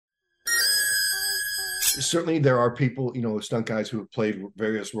Certainly there are people, stunt guys who have played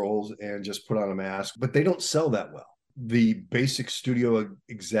various roles and just put on a mask, but they don't sell that well. The basic studio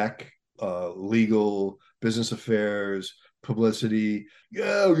exec, legal, business affairs, publicity,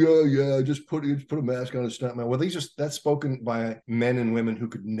 yeah, just put a mask on a stuntman. Well, that's spoken by men and women who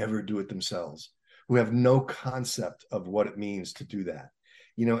could never do it themselves, who have no concept of what it means to do that.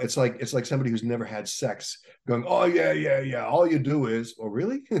 It's like somebody who's never had sex going, oh yeah. All you do is, oh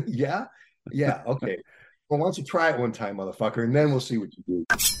really? Yeah, yeah, okay. Well, why don't you try it one time, motherfucker, and then we'll see what you do.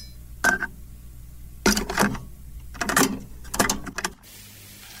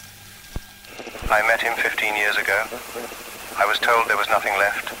 I met him 15 years ago. I was told there was nothing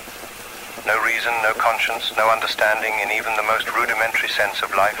left. No reason, no conscience, no understanding in even the most rudimentary sense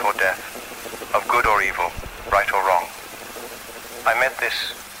of life or death, of good or evil, right or wrong. I met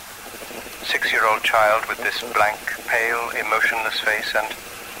this 6-year-old child with this blank, pale, emotionless face and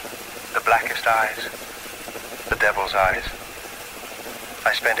the blackest eyes, the devil's eyes.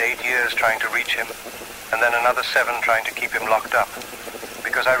 I spent 8 years trying to reach him, and then another 7 trying to keep him locked up,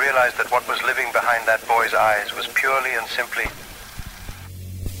 because I realized that what was living behind that boy's eyes was purely and simply...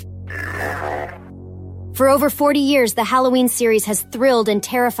 For over 40 years, the Halloween series has thrilled and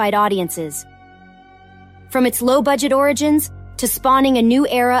terrified audiences. From its low-budget origins to spawning a new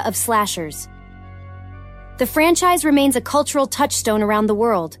era of slashers. The franchise remains a cultural touchstone around the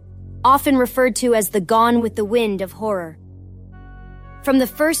world, often referred to as the Gone with the Wind of horror. From the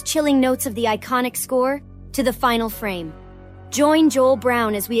first chilling notes of the iconic score to the final frame, join Joel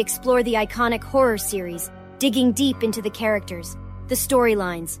Brown as we explore the iconic horror series, digging deep into the characters, the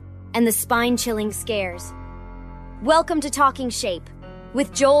storylines, and the spine-chilling scares. Welcome to Talking Shape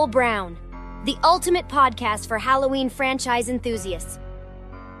with Joel Brown, the ultimate podcast for Halloween franchise enthusiasts.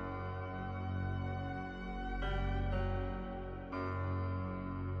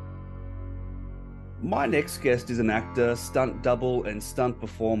 My next guest is an actor, stunt double, and stunt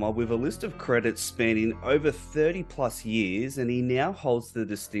performer with a list of credits spanning over 30 plus years, and he now holds the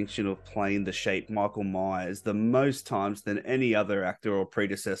distinction of playing the Shape Michael Myers the most times than any other actor or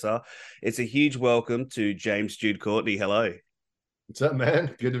predecessor. It's a huge welcome to James Jude Courtney. Hello. What's up,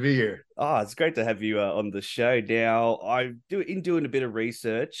 man? Good to be here. Oh, it's great to have you on the show. Now, in doing a bit of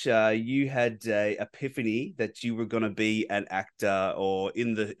research, you had a epiphany that you were going to be an actor or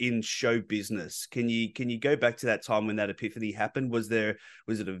in show business. Can you go back to that time when that epiphany happened? Was it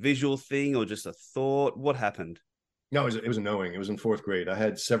a visual thing or just a thought? What happened? No, it was a knowing. It was in fourth grade. I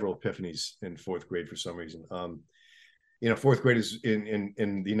had several epiphanies in fourth grade for some reason. Fourth grade is in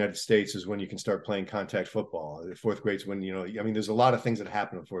the United States is when you can start playing contact football. Fourth grade is when, there's a lot of things that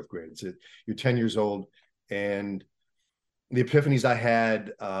happen in fourth grade. You're 10 years old, and the epiphanies I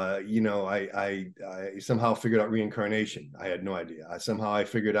had, I somehow figured out reincarnation. I had no idea. I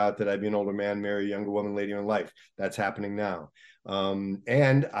figured out that I'd be an older man, marry a younger woman later in life. That's happening now.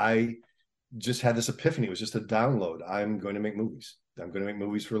 And I just had this epiphany. It was just a download. I'm going to make movies. I'm going to make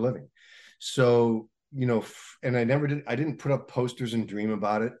movies for a living. So, and I didn't put up posters and dream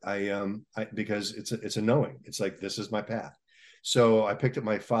about it. Because it's a knowing. It's like, this is my path. So I picked up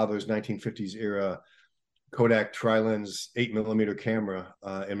my father's 1950s era Kodak tri-lens 8mm camera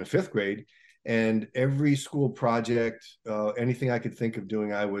in the fifth grade, and every school project, anything I could think of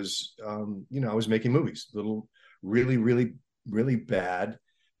doing, I was making movies. Little, really, really, really bad,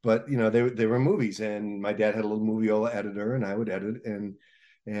 but they were movies. And my dad had a little moviola editor, and I would edit, and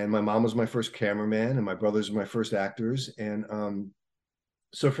my mom was my first cameraman, and my brothers were my first actors. And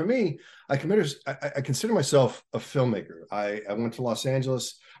so for me, I consider myself a filmmaker. I went to Los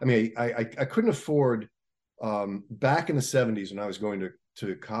Angeles. I mean, I couldn't afford, back in the 70s when I was going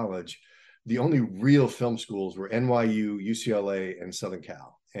to college, the only real film schools were NYU, UCLA, and Southern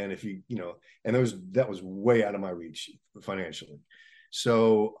Cal. And that was way out of my reach financially.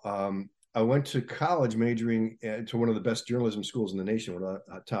 So I went to college majoring to one of the best journalism schools in the nation, one of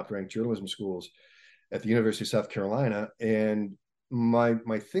the top ranked journalism schools at the University of South Carolina. And my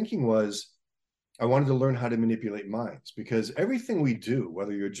thinking was, I wanted to learn how to manipulate minds, because everything we do,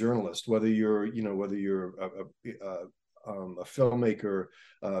 whether you're a journalist, whether you're a filmmaker,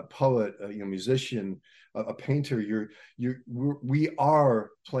 a poet, a musician, a painter, we are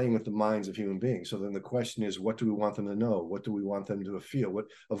playing with the minds of human beings. So then the question is, what do we want them to know? What do we want them to feel? What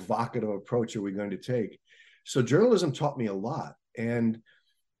evocative approach are we going to take? So journalism taught me a lot. And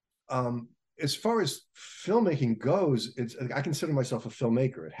as far as filmmaking goes, I consider myself a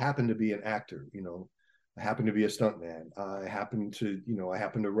filmmaker. It happened to be an actor, I happen to be a stuntman. I happen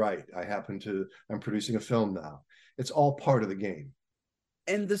to write. I'm producing a film now. It's all part of the game.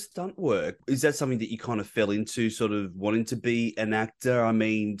 And the stunt work, is that something that you kind of fell into, sort of wanting to be an actor? I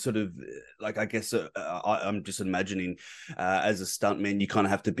mean, sort of like, I guess I'm just imagining as a stuntman, you kind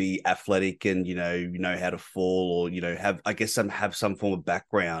of have to be athletic and, you know how to fall, or, have some form of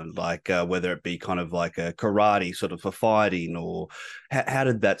background, like whether it be kind of like a karate sort of for fighting, or how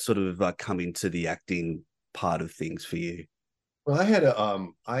did that sort of come into the acting part of things for you? Well, I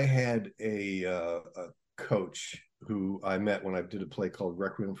had a coach who I met when I did a play called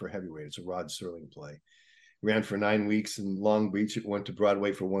Requiem for Heavyweight. It's a Rod Serling play. Ran for 9 weeks in Long Beach. It went to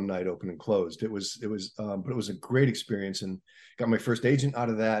Broadway for one night, open and closed. But it was a great experience, and got my first agent out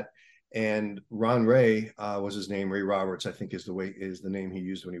of that. And Ron Ray was his name. Ray Roberts, I think, is the name he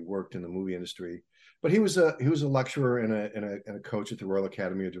used when he worked in the movie industry. But he was a lecturer and a coach at the Royal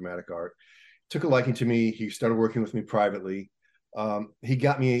Academy of Dramatic Art. Took a liking to me. He started working with me privately. He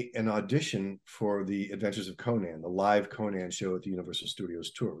got me an audition for the Adventures of Conan, the live Conan show at the Universal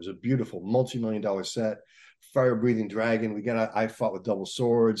Studios tour. It was a beautiful multi-million-dollar set, fire-breathing dragon. I fought with double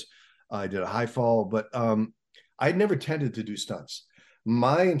swords. I did a high fall, but I'd never tended to do stunts.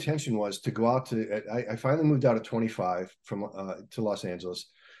 My intention was to go out to. I finally moved out at 25 to Los Angeles.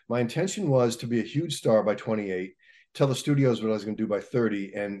 My intention was to be a huge star by 28. Tell the studios what I was going to do by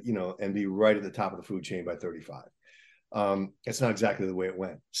 30, and be right at the top of the food chain by 35. It's not exactly the way it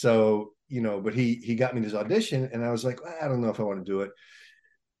went. So, but he got me this audition, and I was like, I don't know if I want to do it.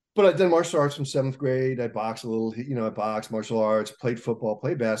 But I'd done martial arts from 7th grade. I boxed a little, I boxed, martial arts, played football,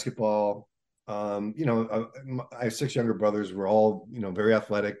 played basketball. I have 6 younger brothers. We're all, very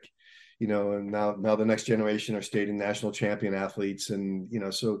athletic, and now the next generation are state and national champion athletes. And,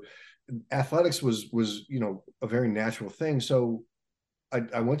 so athletics was, a very natural thing. So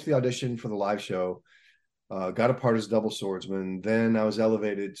I went to the audition for the live show. Got a part as double swordsman. Then I was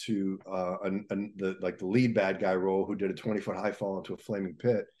elevated to the lead bad guy role, who did a 20-foot high fall into a flaming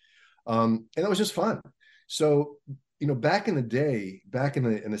pit, and that was just fun. So back in the day, back in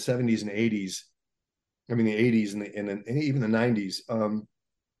the 70s and 80s, I mean the 80s and even the 90s,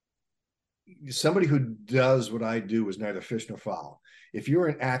 somebody who does what I do was neither fish nor fowl. If you're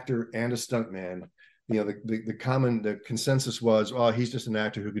an actor and a stuntman, the consensus was, oh, he's just an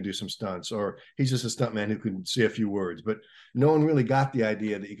actor who can do some stunts, or he's just a stuntman who can say a few words. But no one really got the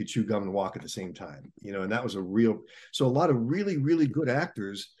idea that you could chew gum and walk at the same time, and that was so a lot of really, really good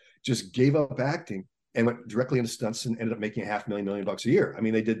actors just gave up acting and went directly into stunts and ended up making $500,000 a year. I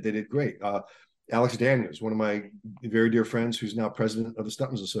mean, they did great. Alex Daniels, one of my very dear friends, who's now president of the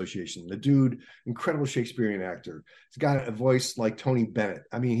Stuntmen's Association. The dude, incredible Shakespearean actor. He's got a voice like Tony Bennett.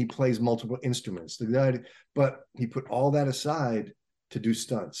 I mean, he plays multiple instruments. The guy, but he put all that aside to do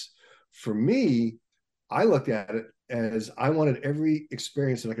stunts. For me, I looked at it as I wanted every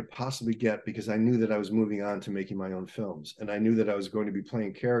experience that I could possibly get, because I knew that I was moving on to making my own films. And I knew that I was going to be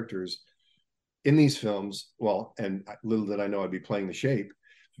playing characters in these films. Well, and little did I know I'd be playing the Shape.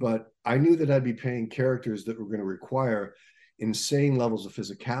 But I knew that I'd be playing characters that were going to require insane levels of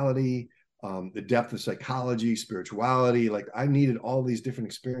physicality, the depth of psychology, spirituality. Like, I needed all these different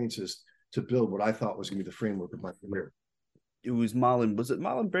experiences to build what I thought was going to be the framework of my career. It was Marlon. Was it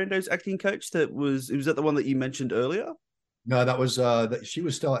Marlon Brando's acting coach was that the one that you mentioned earlier? No, that was she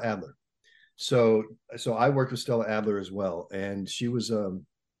was Stella Adler. So I worked with Stella Adler as well, and she was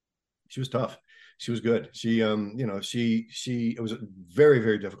tough. She was good. She it was very,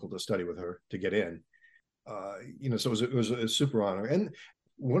 very difficult to study with her to get in. So it was a super honor. And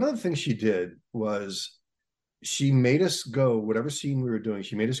one of the things she did was she made us go, whatever scene we were doing,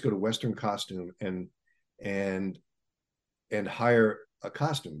 she made us go to Western Costume and hire a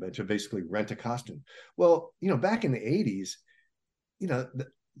costume, to basically rent a costume. Well, back in the 80s,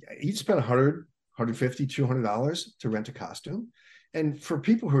 you'd spend $100, $150, $200 to rent a costume. And for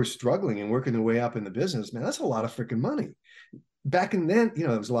people who are struggling and working their way up in the business, man, that's a lot of freaking money. Back in then, it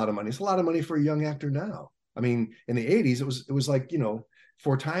was a lot of money. It's a lot of money for a young actor now. I mean, in the 80s, it was like,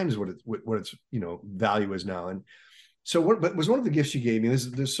 4 times what its value is now. And so what was one of the gifts she gave me,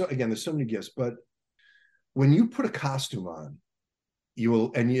 there's so many gifts, but when you put a costume on,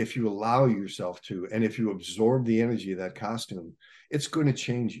 and if you allow yourself to, and if you absorb the energy of that costume, it's going to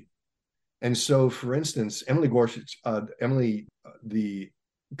change you. And so, for instance, Emily Gorsuch, the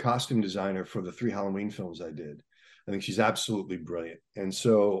costume designer for the 3 Halloween films I did, I think she's absolutely brilliant. And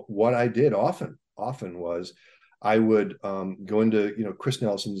so what I did often was I would go into, Chris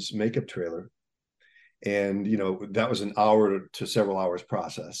Nelson's makeup trailer. And, that was an hour to several hours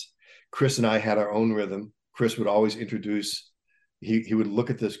process. Chris and I had our own rhythm. Chris would always introduce, he would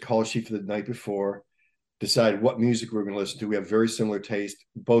look at this call sheet for the night before, decide what music we're going to listen to. We have very similar taste.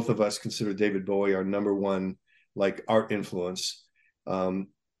 Both of us consider David Bowie our number one art influence.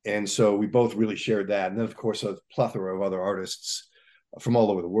 And so we both really shared that. And then, of course, a plethora of other artists from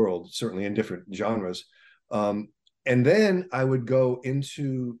all over the world, certainly in different genres. And then I would go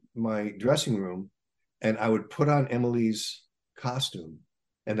into my dressing room and I would put on Emily's costume,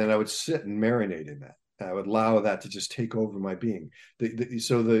 and then I would sit and marinate in that. I would allow that to just take over my being.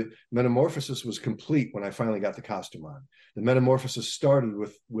 So the metamorphosis was complete when I finally got the costume on. The metamorphosis started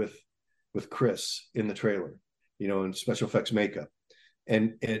with Chris in the trailer, in special effects makeup.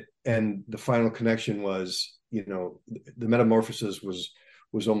 And the final connection was, the metamorphosis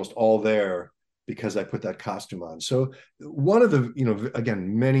was almost all there because I put that costume on. So one of the,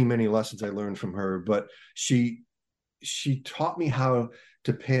 again, many, many lessons I learned from her, but she taught me how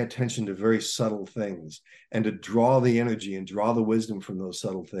to pay attention to very subtle things and to draw the energy and draw the wisdom from those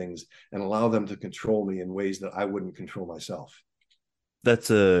subtle things and allow them to control me in ways that I wouldn't control myself.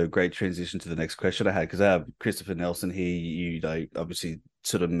 That's a great transition to the next question I had, because I have Christopher Nelson here. You obviously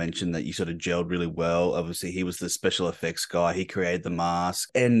sort of mentioned that you sort of gelled really well. Obviously, he was the special effects guy. He created the mask,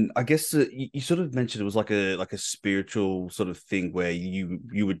 and I guess you sort of mentioned it was like a spiritual sort of thing where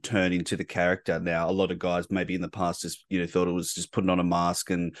you would turn into the character. Now, a lot of guys maybe in the past just thought it was just putting on a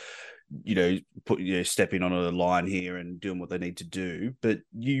mask and stepping on a line here and doing what they need to do, but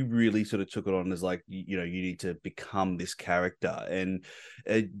you really sort of took it on as like, you need to become this character, and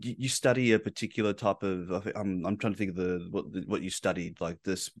you study a particular type of. I'm trying to think of what you studied, like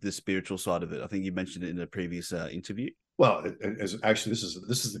the spiritual side of it. I think you mentioned it in a previous interview. Well, actually, this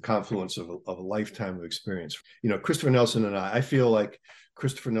is the confluence of a lifetime of experience. Christopher Nelson and I feel like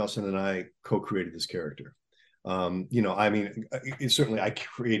Christopher Nelson and I co-created this character. Certainly I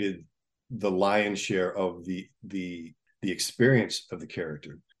created the lion's share of the experience of the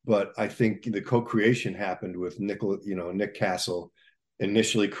character, but I think the co-creation happened with Nick Castle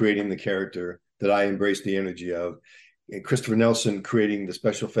initially creating the character that I embraced the energy of, and Christopher Nelson creating the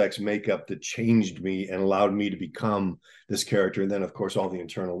special effects makeup that changed me and allowed me to become this character. And then, of course, all the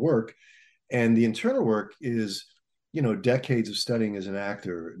internal work. And the internal work is, decades of studying as an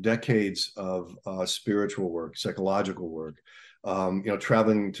actor, decades of spiritual work, psychological work,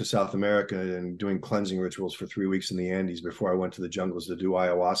 traveling to South America and doing cleansing rituals for 3 weeks in the Andes before I went to the jungles to do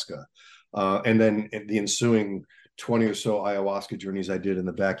ayahuasca. And then the ensuing 20 or so ayahuasca journeys I did in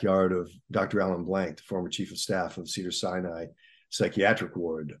the backyard of Dr. Alan Blank, the former chief of staff of Cedars-Sinai Psychiatric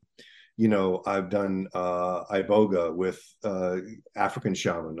Ward. I've done iboga with African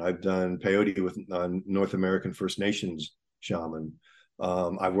shaman. I've done peyote with North American First Nations shaman.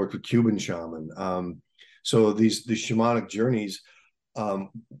 I've worked with Cuban shaman. So these shamanic journeys are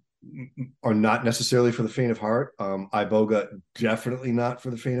not necessarily for the faint of heart. Iboga, definitely not for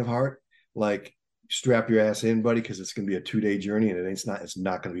the faint of heart. Like, strap your ass in, buddy, because it's going to be a 2-day journey, and it's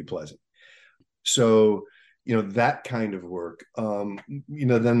not going to be pleasant. So, that kind of work.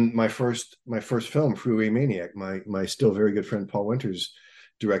 Then my first film, Freeway Maniac, my still very good friend Paul Winters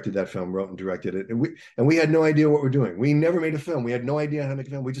directed that film, wrote and directed it, and we had no idea what we're doing. We never made a film. We had no idea how to make a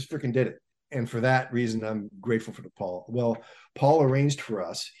film. We just freaking did it. And for that reason, I'm grateful for Paul. Well, Paul arranged for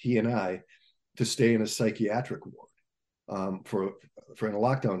us, he and I, to stay in a psychiatric ward for in a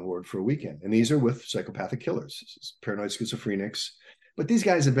lockdown ward for a weekend. And these are with psychopathic killers, paranoid schizophrenics. But these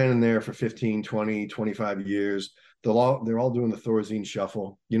guys have been in there for 15, 20, 25 years. They're all doing the Thorazine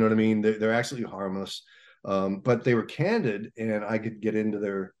shuffle. You know what I mean? They're absolutely harmless. But they were candid, and I could get into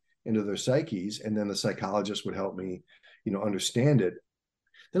their psyches, and then the psychologist would help me, understand it.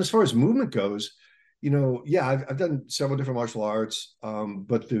 Then as far as movement goes, I've done several different martial arts,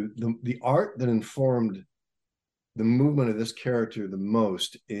 but the art that informed the movement of this character the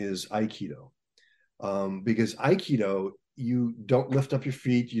most is Aikido. Because Aikido, you don't lift up your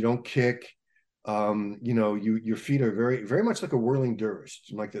feet, you don't kick, your feet are very, very much like a whirling dervish,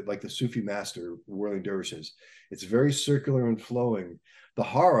 like the Sufi master whirling dervishes. It's very circular and flowing. The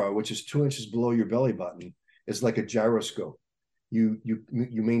hara, which is 2 inches below your belly button, is like a gyroscope. You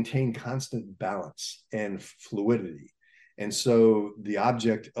maintain constant balance and fluidity. And so the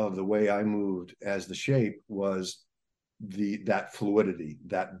object of the way I moved as the shape was that fluidity,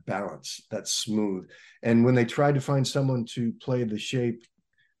 that balance, that smooth. And when they tried to find someone to play the shape,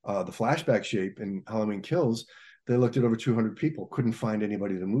 the flashback shape in Halloween Kills, they looked at over 200 people, couldn't find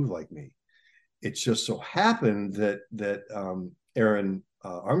anybody to move like me. It just so happened that Aaron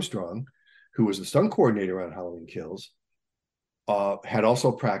Armstrong, who was the stunt coordinator on Halloween Kills, had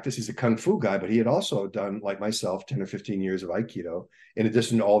also practiced. He's a kung fu guy, but he had also done, like myself, 10 or 15 years of Aikido, in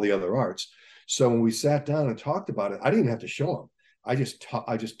addition to all the other arts. So when we sat down and talked about it, I didn't even have to show him. I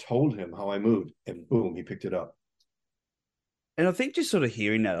just told him how I moved, and boom, he picked it up. And I think just sort of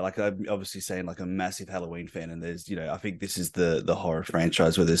hearing that, like I'm obviously saying like a massive Halloween fan, and there's, I think this is the horror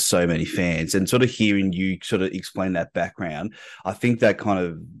franchise where there's so many fans, and sort of hearing you sort of explain that background, I think that kind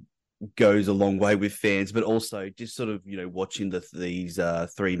of goes a long way with fans, but also just sort of, watching these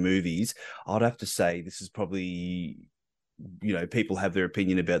three movies, I'd have to say this is probably, people have their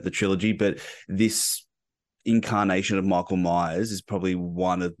opinion about the trilogy, but this incarnation of Michael Myers is probably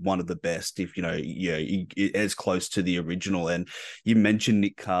one of the best, if as close to the original. And you mentioned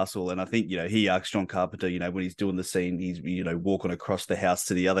Nick Castle, and I think he asks John Carpenter, when he's doing the scene, he's walking across the house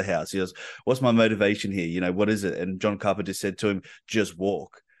to the other house. He goes, "What's my motivation here? What is it?" And John Carpenter said to him, "Just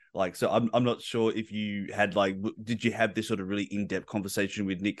walk." Like, so I'm not sure if you had did you have this sort of really in-depth conversation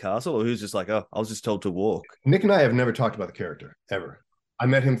with Nick Castle, or who's just like, "Oh, I was just told to walk"? Nick and I have never talked about the character ever. I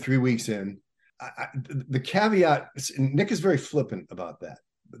met him 3 weeks in. The caveat, Nick is very flippant about that.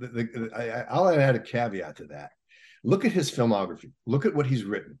 I'll add a caveat to that. Look at his filmography. Look at what he's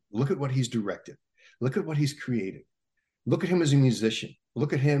written. Look at what he's directed. Look at what he's created. Look at him as a musician.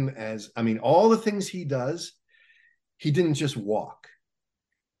 Look at him as, all the things he does, he didn't just walk.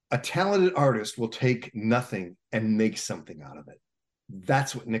 A talented artist will take nothing and make something out of it.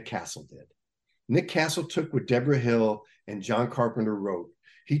 That's what Nick Castle did. Nick Castle took what Deborah Hill and John Carpenter wrote.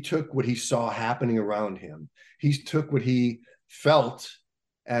 He took what he saw happening around him. He took what he felt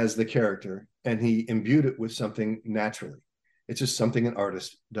as the character, and he imbued it with something naturally. It's just something an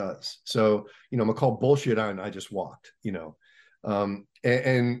artist does. So, I'm gonna call bullshit on I just walked,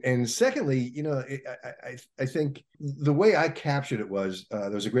 and secondly, I think the way I captured it was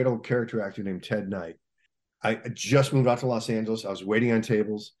there was a great old character actor named Ted Knight. I just moved out to Los Angeles. I was waiting on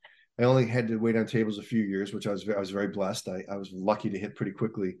tables. I only had to wait on tables a few years, which I was very blessed. I was lucky to hit pretty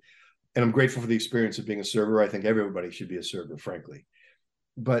quickly. And I'm grateful for the experience of being a server. I think everybody should be a server, frankly.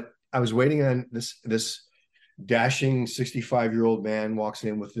 But I was waiting on this dashing 65-year-old man walks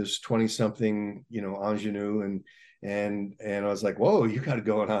in with this 20-something, ingenue. And I was like, "Whoa, you got it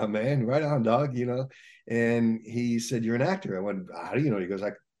going on, man. Right on, dog," And he said, "You're an actor." I went, "How do you know?" He goes,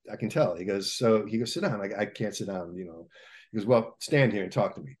 I can tell. He goes, "Sit down." I can't sit down, He goes, "Well, stand here and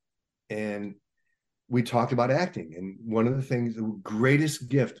talk to me." And we talked about acting. And one of the things, the greatest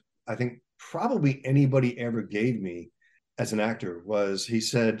gift I think probably anybody ever gave me as an actor was, he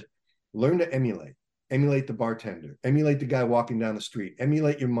said, "Learn to emulate. Emulate the bartender. Emulate the guy walking down the street.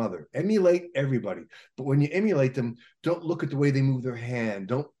 Emulate your mother. Emulate everybody. But when you emulate them, don't look at the way they move their hand.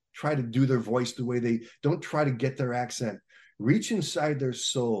 Don't try to do their voice the way don't try to get their accent. Reach inside their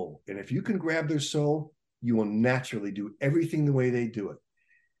soul. And if you can grab their soul, you will naturally do everything the way they do it."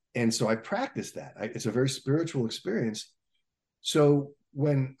 And so I practiced that. It's a very spiritual experience. So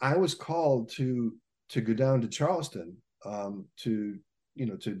when I was called to go down to Charleston to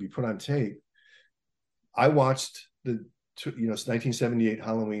be put on tape, I watched it's 1978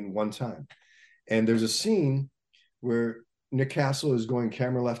 Halloween one time. And there's a scene where Nick Castle is going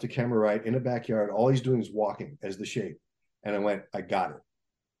camera left to camera right in a backyard. All he's doing is walking as the shape. And I went, I got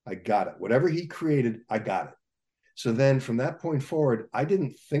it. Whatever he created, I got it. So then from that point forward, I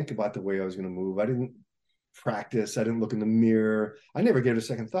didn't think about the way I was going to move. I didn't practice. I didn't look in the mirror. I never gave it a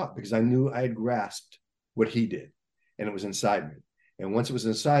second thought because I knew I had grasped what he did, and it was inside me. And once it was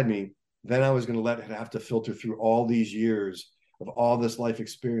inside me, then I was going to let it have to filter through all these years of all this life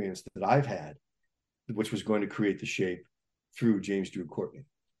experience that I've had, which was going to create the shape through James Jude Courtney.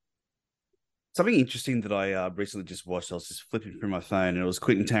 Something interesting that I recently just watched, I was just flipping through my phone, and it was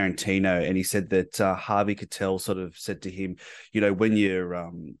Quentin Tarantino, and he said that Harvey Keitel sort of said to him, when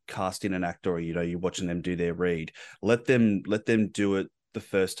you're casting an actor, or, you're watching them do their read, let them do it the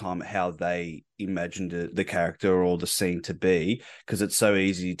first time how they imagined the character or the scene to be, because it's so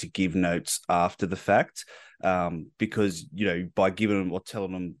easy to give notes after the fact, because, by giving them or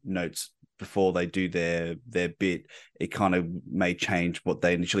telling them notes before they do their bit, it kind of may change what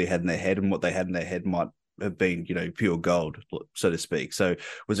they initially had in their head, and what they had in their head might have been, pure gold, so to speak. So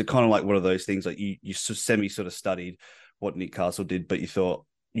was it kind of like one of those things, like you semi sort of studied what Nick Castle did, but you thought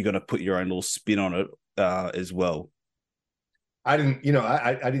you're going to put your own little spin on it as well? I didn't,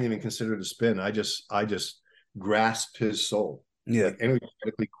 I didn't even consider it a spin. I just grasped his soul. Yeah. Like,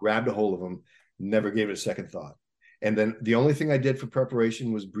 energetically grabbed a hold of him, never gave it a second thought. And then the only thing I did for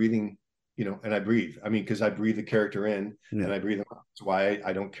preparation was breathing, and I breathe. Because I breathe the character in, and I breathe him out. It's why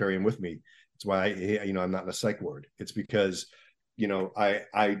I don't carry him with me. It's why I'm not in a psych ward. It's because,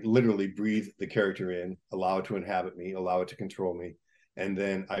 I literally breathe the character in, allow it to inhabit me, allow it to control me. And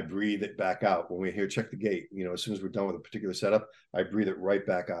then I breathe it back out. When we hear check the gate, as soon as we're done with a particular setup, I breathe it right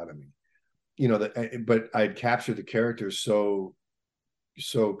back out of me. But I'd captured the character so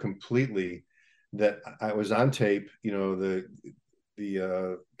completely that I was on tape.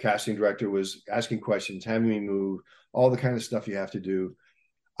 The casting director was asking questions, having me move, all the kind of stuff you have to do.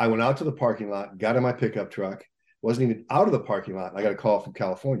 I went out to the parking lot, got in my pickup truck, wasn't even out of the parking lot. I got a call from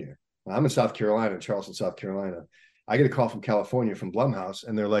California. I'm in South Carolina, in Charleston, South Carolina. I get a call from California, from Blumhouse,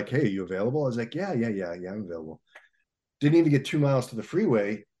 and they're like, "Hey, are you available?" I was like, yeah, I'm available. Didn't even get 2 miles to the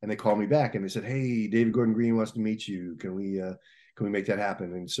freeway, and they called me back and they said, "Hey, David Gordon Green wants to meet you. Can we make that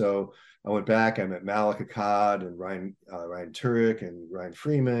happen?" And so I went back. I met Malik Akkad and Ryan Turek and Ryan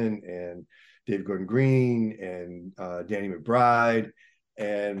Freeman and David Gordon Green and Danny McBride,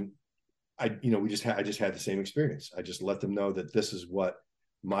 and I just had the same experience. I just let them know that this is what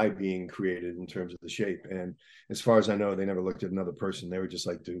my being created in terms of the shape. And as far as I know, they never looked at another person. They were just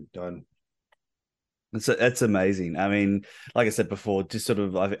like, "Dude, done." That's amazing. I mean, like I said before, just sort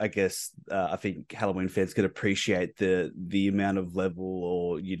of, I guess, I think Halloween fans could appreciate the amount of level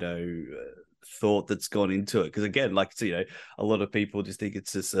or, thought that's gone into it. Because again, like, a lot of people just think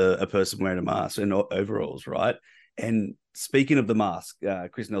it's just a person wearing a mask and overalls, right? And speaking of the mask,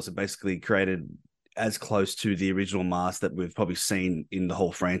 Chris Nelson basically created as close to the original mask that we've probably seen in the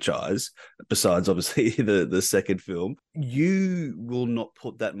whole franchise, besides obviously the second film. You will not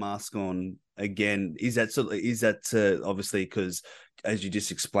put that mask on again. Is that obviously because, as you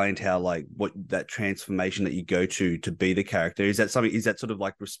just explained, how like what that transformation that you go to be the character, is that sort of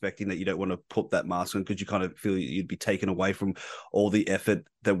like respecting that you don't want to put that mask on because you kind of feel you'd be taken away from all the effort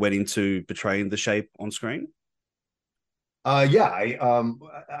that went into portraying the shape on screen? Yeah,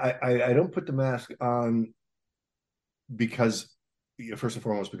 I don't put the mask on because, first and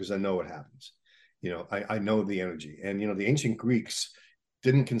foremost, because I know what happens. I know the energy, and the ancient Greeks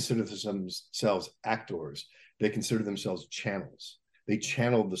didn't consider themselves actors; they considered themselves channels. They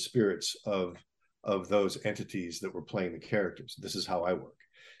channeled the spirits of those entities that were playing the characters. This is how I work.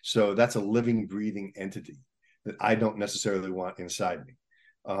 So that's a living, breathing entity that I don't necessarily want inside me.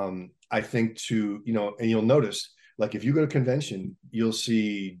 I think and you'll notice, like if you go to convention, you'll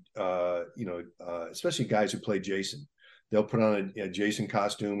see, especially guys who play Jason. They'll put on a Jason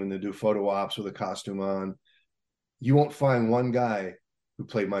costume and they'll do photo ops with a costume on. You won't find one guy who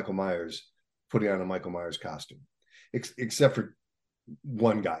played Michael Myers putting on a Michael Myers costume, except for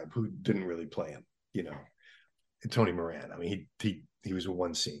one guy who didn't really play him. Tony Moran. I mean, he was in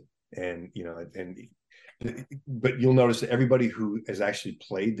one scene, but you'll notice that everybody who has actually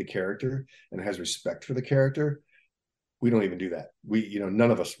played the character and has respect for the character, we don't even do that.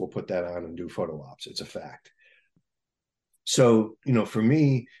 None of us will put that on and do photo ops. It's a fact. So, for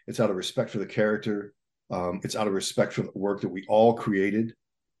me, it's out of respect for the character. It's out of respect for the work that we all created.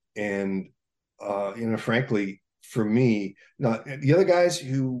 And, frankly, for me, the other guys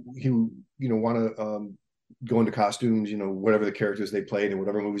who want to go into costumes, whatever the characters they played and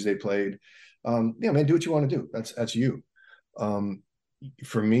whatever movies they played, man, do what you want to do. That's you.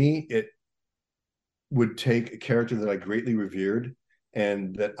 For me, it would take a character that I greatly revered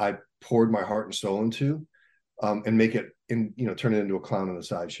and that I poured my heart and soul into, and make it turn it into a clown in a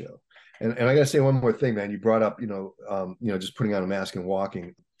sideshow. And I gotta say one more thing, man. You brought up, just putting on a mask and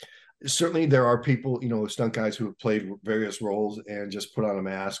walking. Certainly there are people, stunt guys who have played various roles and just put on a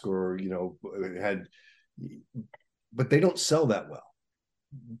mask or, but they don't sell that well.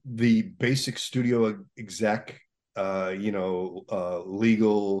 The basic studio exec, legal,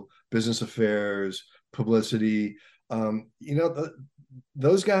 business affairs, publicity,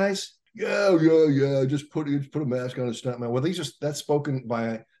 those guys, yeah, just put a mask on a stuntman. Well, that's spoken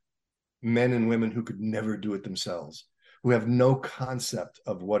by men and women who could never do it themselves, who have no concept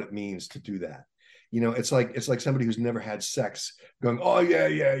of what it means to do that. It's like somebody who's never had sex going, "Oh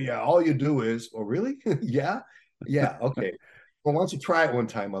yeah. All you do is, oh really? yeah, okay. Well, why don't you try it one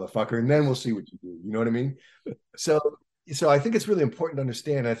time, motherfucker, and then we'll see what you do." You know what I mean? So I think it's really important to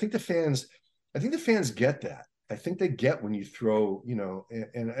understand. I think the fans get that. I think they get when you throw,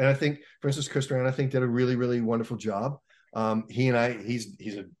 and I think, for instance, Chris Duran, I think did a really, really wonderful job. He's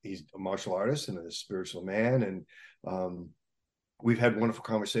a martial artist and a spiritual man, and we've had wonderful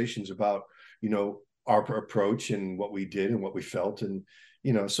conversations about our approach and what we did and what we felt, and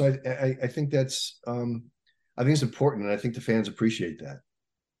so I think that's I think it's important, and I think the fans appreciate that.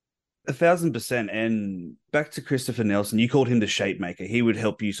 1,000%. And back to Christopher Nelson, you called him the shape maker. He would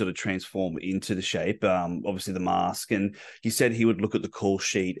help you sort of transform into the shape, obviously the mask. And you said he would look at the call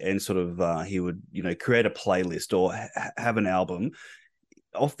sheet and sort of he would, create a playlist or have an album.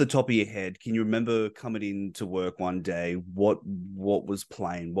 Off the top of your head, can you remember coming in to work one day? What was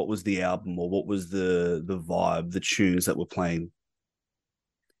playing? What was the album, or what was the vibe, the tunes that were playing?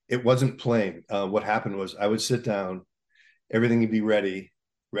 It wasn't playing. What happened was I would sit down, everything would be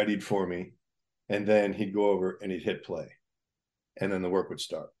readied for me, and then he'd go over and he'd hit play, and then the work would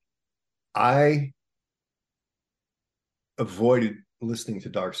start. I avoided listening to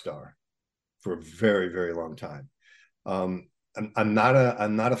Dark Star for a very, very long time. I'm not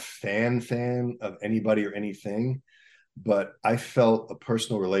a fan of anybody or anything, but I felt a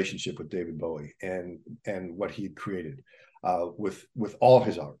personal relationship with David Bowie and what he had created, with all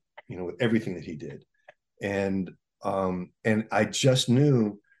his art, with everything that he did, and I just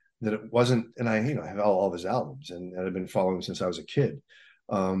knew that it wasn't. And I have all of his albums, and I've been following him since I was a kid.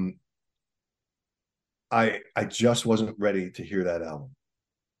 I just wasn't ready to hear that album,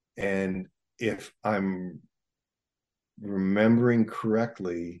 and if I'm remembering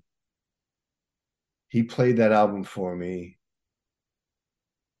correctly, he played that album for me.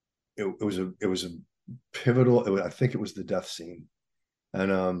 It was a pivotal. I think it was the death scene,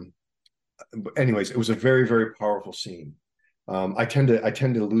 and but anyways, it was a very, very powerful scene. I tend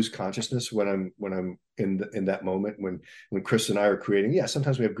to lose consciousness when I'm in that moment when Chris and I are creating. Yeah,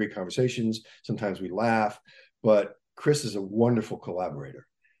 sometimes we have great conversations, sometimes we laugh, but Chris is a wonderful collaborator.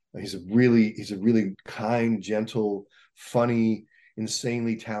 He's a really kind, gentle, funny,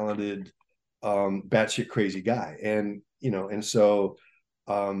 insanely talented, batshit crazy guy, and so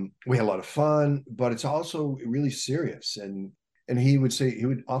we had a lot of fun, but it's also really serious. And he would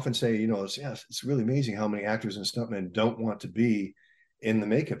often say, it's really amazing how many actors and stuntmen don't want to be in the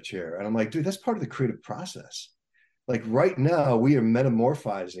makeup chair. And I'm like, dude, that's part of the creative process. Like right now, we are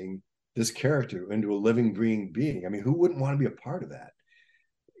metamorphizing this character into a living, breathing being. I mean, who wouldn't want to be a part of that?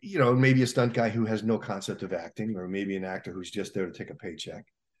 Maybe a stunt guy who has no concept of acting, or maybe an actor who's just there to take a paycheck.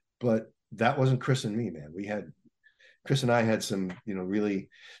 But that wasn't Chris and me, man. Chris and I had some, really.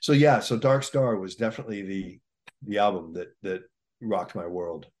 So yeah, so Dark Star was definitely the album that rocked my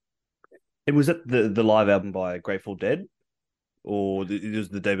world. And was it the live album by Grateful Dead, or is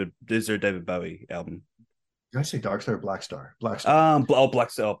there a David Bowie album? Did I say Dark Star or Black Star? Black Star.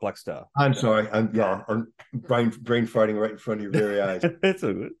 Black Star. I'm sorry. I'm brain farting right in front of your very eyes. That's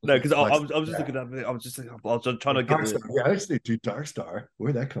all good. No, because I was just looking up. I was trying to get. Yeah, I say, dude, Dark Star.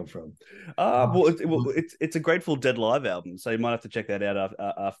 Where'd that come from? It's a Grateful Dead live album, so you might have to check that out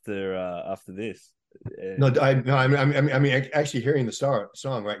after this. No, I mean, actually hearing the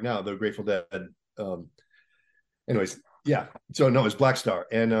song right now, the Grateful Dead. Anyways, yeah. So no, it's Black Star,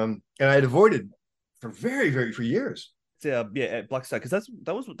 and I had avoided for years. Yeah, Black Star, because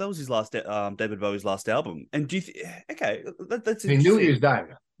that was his last David Bowie's last album. And do you that's he knew he was dying.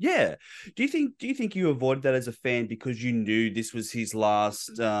 Yeah. Do you think you avoided that as a fan because you knew this was his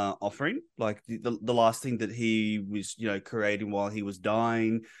last offering, like the last thing that he was creating while he was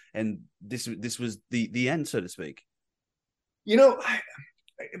dying, and this was the end, so to speak?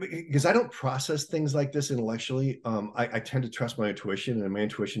 Because I don't process things like this intellectually. I tend to trust my intuition, and my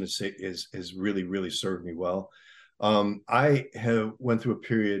intuition is really, really served me well. I have went through a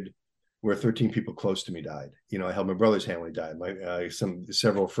period where 13 people close to me died. I held my brother's hand when he died.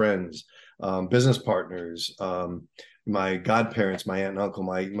 Several friends, business partners, my godparents, my aunt and uncle,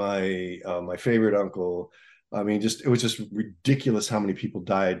 my favorite uncle. I mean, it was just ridiculous how many people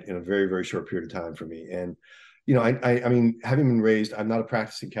died in a very, very short period of time for me. And I mean, having been raised, I'm not a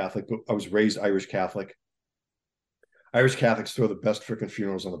practicing Catholic, but I was raised Irish Catholic. Irish Catholics throw the best freaking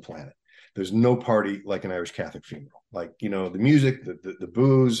funerals on the planet. There's no party like an Irish Catholic funeral. Like, the music, the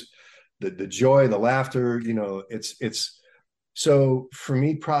booze, the joy, the laughter, it's so for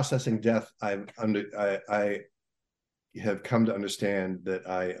me, processing death, I have come to understand that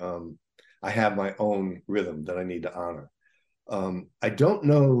I have my own rhythm that I need to honor. I don't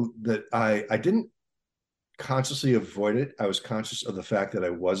know that I didn't consciously avoid it. I was conscious of the fact that I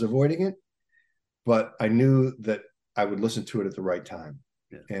was avoiding it, but I knew that I would listen to it at the right time.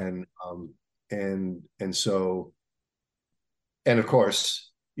 Yeah. And so, and of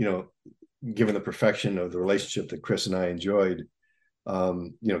course, given the perfection of the relationship that Chris and I enjoyed,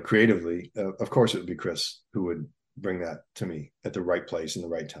 creatively, of course it would be Chris who would bring that to me at the right place in the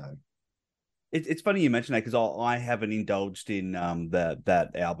right time. It's funny you mention that, because I haven't indulged in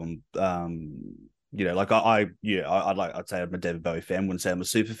that album. I'd say I'm a David Bowie fan. Wouldn't say I'm a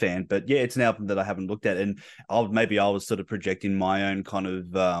super fan, but yeah, it's an album that I haven't looked at, and maybe I was sort of projecting my own kind of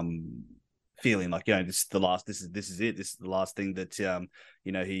feeling, like, this is the last. This is it. This is the last thing that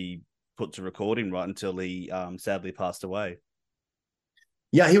he put to recording, right until he sadly passed away.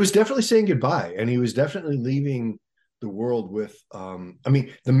 Yeah, he was definitely saying goodbye, and he was definitely leaving the world with. I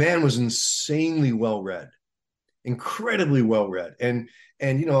mean, the man was insanely well read. Incredibly well read, and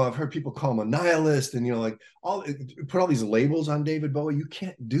I've heard people call him a nihilist, and put all these labels on David Bowie. You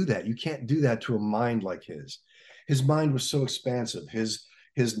can't do that. You can't do that to a mind like his. His mind was so expansive. His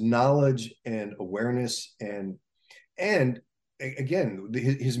his knowledge and awareness, and again,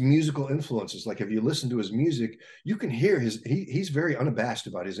 his musical influences. Like if you listen to his music, you can hear he's very unabashed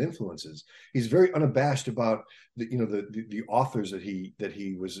about his influences. He's very unabashed about the authors that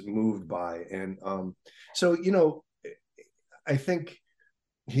he was moved by. And so I think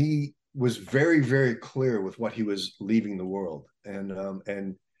he was very, very clear with what he was leaving the world. And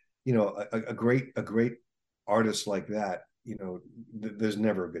a great artist like that, there's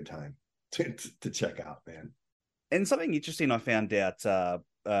never a good time to check out, man. And something interesting I found out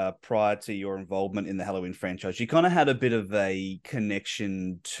prior to your involvement in the Halloween franchise, you kind of had a bit of a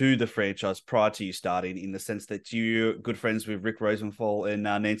connection to the franchise prior to you starting, in the sense that you're good friends with Rick Rosenthal and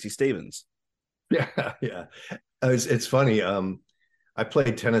Nancy Stevens. Yeah, yeah. It's funny. I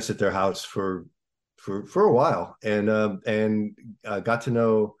played tennis at their house for a while, and got to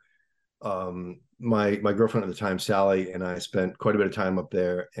know my girlfriend at the time, Sally, and I spent quite a bit of time up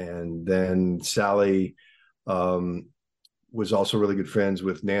there. And then Sally was also really good friends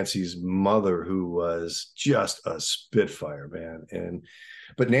with Nancy's mother, who was just a spitfire, man.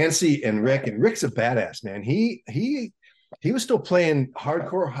 But Nancy and Rick's a badass, man. He was still playing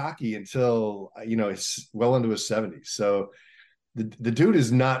hardcore hockey until he's well into his 70s. So the dude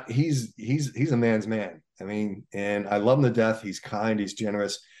is not, he's a man's man. I mean, and I love him to death. He's kind, he's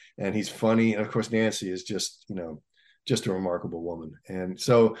generous, and he's funny. And of course, Nancy is just a remarkable woman. And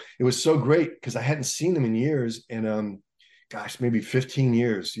so it was so great because I hadn't seen them in years, and gosh, maybe 15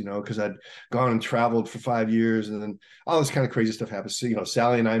 years, because I'd gone and traveled for 5 years, and then all this kind of crazy stuff happened. So,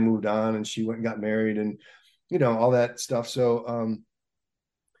 Sally and I moved on, and she went and got married, and all that stuff. So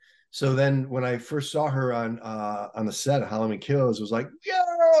then when I first saw her on the set of Halloween Kills, it was like,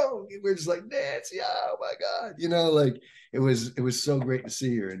 yo, we're just like, Nancy, oh my God, like it was so great to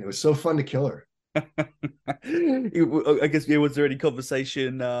see her, and it was so fun to kill her. I guess, was there any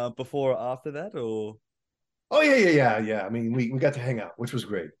conversation before or after that, or? Oh yeah. I mean, we got to hang out, which was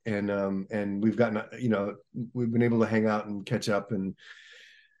great, and we've gotten, we've been able to hang out and catch up, and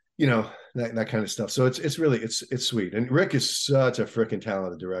that kind of stuff. So it's really sweet. And Rick is such a freaking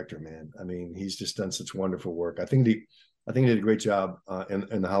talented director, man. I mean, he's just done such wonderful work. I think he did a great job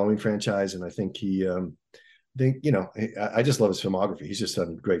in the Halloween franchise, and I think I just love his filmography. He's just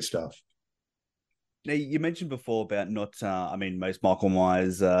done great stuff. Now, you mentioned before about not, most Michael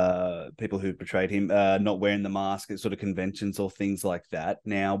Myers people who portrayed him not wearing the mask at sort of conventions or things like that.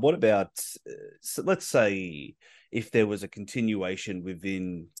 Now, what about, let's say, if there was a continuation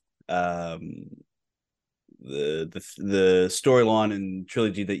within the storyline and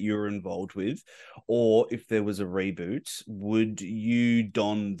trilogy that you were involved with, or if there was a reboot, would you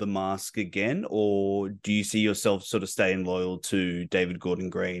don the mask again, or do you see yourself sort of staying loyal to David Gordon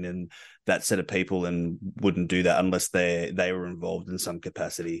Green and that set of people, and wouldn't do that unless they were involved in some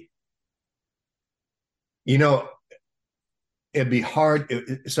capacity? It'd be hard.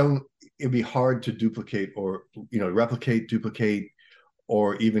 It'd be hard to duplicate or replicate, duplicate,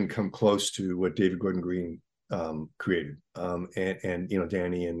 or even come close to what David Gordon Green created, and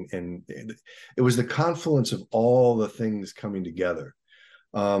Danny, and it was the confluence of all the things coming together.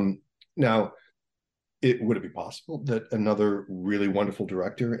 Now, would it be possible that another really wonderful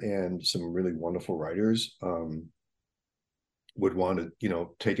director and some really wonderful writers would want to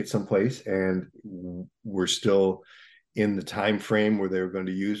take it someplace, and we're still in the time frame where they're going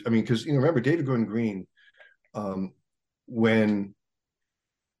to use? I mean, because remember, David Gordon Green, when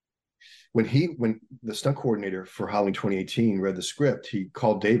the stunt coordinator for Halloween 2018 read the script, he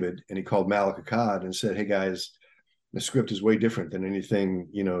called David and he called Malik Akkad and said, "Hey guys, the script is way different than anything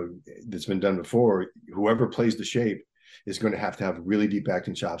that's been done before. Whoever plays the shape is going to have really deep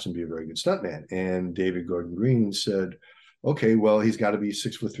acting chops and be a very good stuntman." And David Gordon Green said, "Okay, well, he's got to be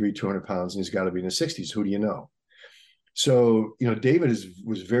 6'3", 200 pounds, and he's got to be in his 60s. Who do you know?" So, David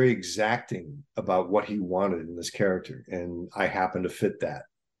was very exacting about what he wanted in this character, and I happen to fit that,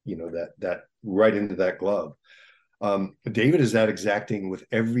 that right into that glove. David is that exacting with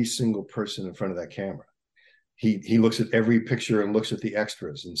every single person in front of that camera. He looks at every picture and looks at the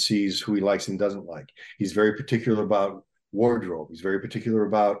extras and sees who he likes and doesn't like. He's very particular about wardrobe. He's very particular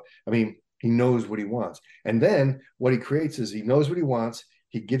about, he knows what he wants. And then what he creates is he knows what he wants.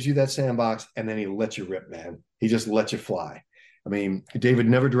 He gives you that sandbox, and then he lets you rip, man. He just lets you fly. David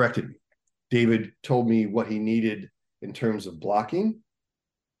never directed me. David told me what he needed in terms of blocking,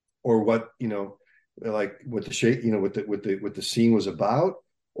 or what, like what the shape, what the scene was about,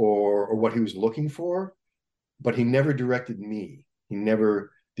 or what he was looking for. But he never directed me.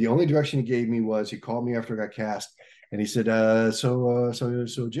 The only direction he gave me was, he called me after I got cast, and he said, so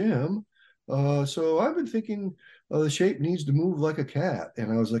Jim, so I've been thinking, "Oh, the shape needs to move like a cat."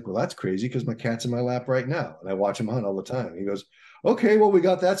 And I was like, "Well, that's crazy because my cat's in my lap right now and I watch him hunt all the time." And he goes, "Okay, well, we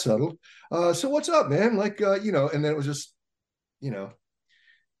got that settled. So what's up, man?" Like, and then it was just, you know,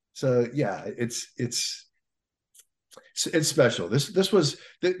 so yeah, it's special. This was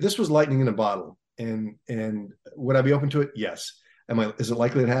lightning in a bottle. And would I be open to it? Yes. Is it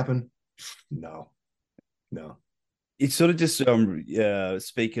likely to happen? No. No. It's sort of just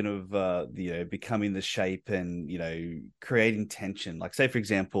speaking of becoming the shape and creating tension. Like, say for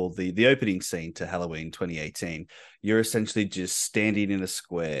example, the opening scene to Halloween 2018, you're essentially just standing in a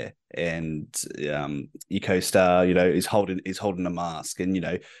square, and your co-star is holding a mask,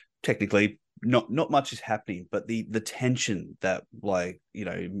 and technically not much is happening, but the tension that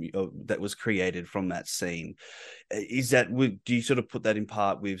that was created from that scene, do you sort of put that in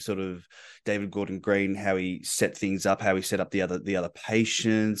part with sort of David Gordon Green, how he set things up, how he set up the other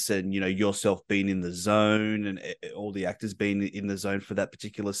patients, and yourself being in the zone, and all the actors being in the zone for that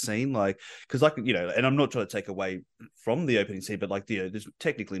particular scene? Like, because and I'm not trying to take away from the opening scene, but there's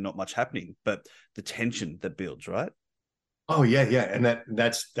technically not much happening, but the tension that builds, right? Oh yeah, yeah, and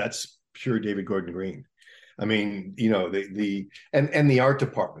that's pure David Gordon Green. I mean, and the art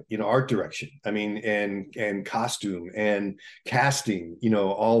department, art direction. I mean, and costume and casting.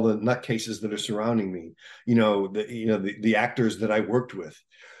 All the nutcases that are surrounding me. The actors that I worked with.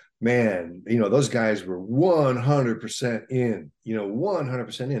 Man, those guys were 100% in.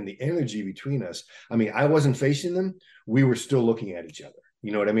 100% in. The energy between us. I mean, I wasn't facing them. We were still looking at each other.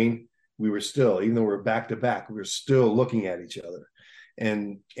 You know what I mean? We were still, even though we're back to back, we were still looking at each other.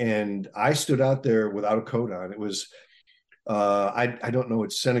 And I stood out there without a coat on. It was I don't know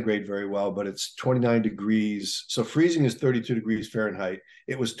it's centigrade very well, but it's 29 degrees. So freezing is 32 degrees Fahrenheit.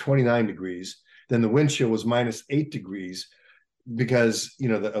 It was 29 degrees. Then the wind chill was -8 degrees because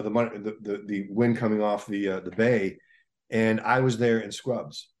the wind coming off the bay, and I was there in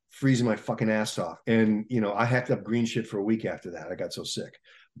scrubs, freezing my fucking ass off. And I hacked up green shit for a week after that. I got so sick,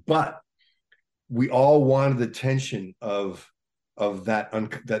 but we all wanted the tension of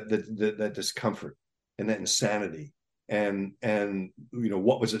that discomfort and that insanity and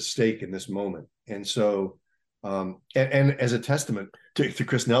what was at stake in this moment. And so and as a testament to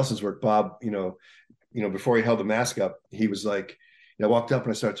Chris Nelson's work, Bob, before he held the mask up, he was like, I walked up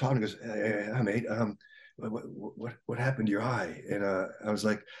and I started talking. He goes, "Hey, mate, what happened to your eye?" And I was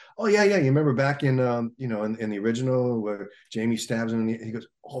like, "Oh yeah, you remember back in in the original where Jamie stabs him?" And he goes,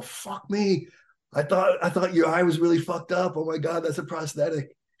 "Oh fuck me, I thought your eye was really fucked up. Oh my god, that's a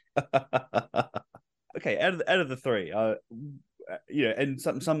prosthetic." Okay, out of the three, and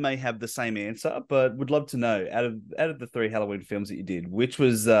some may have the same answer, but would love to know, out of the three Halloween films that you did, which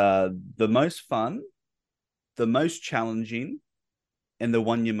was the most fun, the most challenging, and the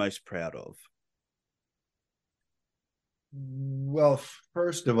one you're most proud of? Well,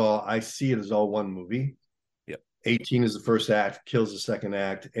 first of all, I see it as all one movie. 18 is the first act, Kills the second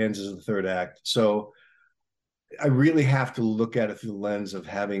act, ends as the third act. So I really have to look at it through the lens of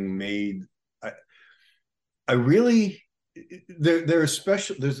having made. I really there's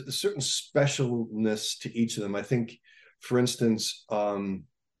a certain specialness to each of them. I think, for instance, in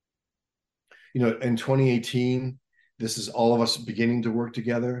 2018, this is all of us beginning to work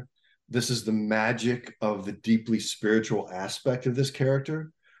together. This is the magic of the deeply spiritual aspect of this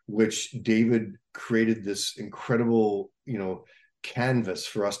character, which David created this incredible, canvas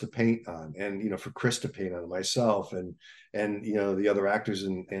for us to paint on, and for Chris to paint on, myself, and the other actors,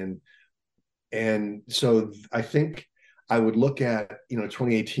 and so I think I would look at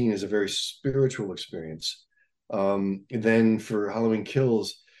 2018 as a very spiritual experience. Then for Halloween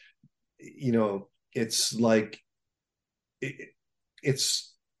Kills, it's like it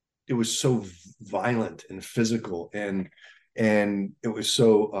was so violent and physical, and it was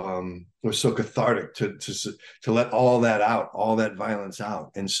so cathartic to let all that out, all that violence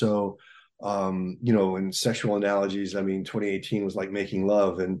out. And so in sexual analogies, I mean, 2018 was like making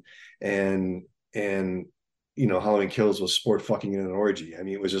love, and Halloween Kills was sport fucking in an orgy. I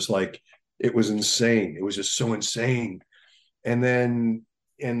mean, it was just like, it was insane. It was just so insane. And then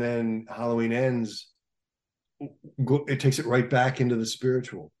Halloween Ends, it takes it right back into the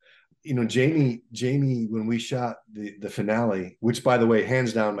spiritual. Jamie, when we shot the finale, which, by the way,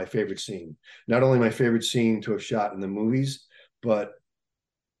 hands down my favorite scene, not only my favorite scene to have shot in the movies, but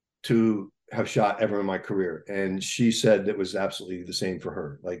to have shot ever in my career. And she said that was absolutely the same for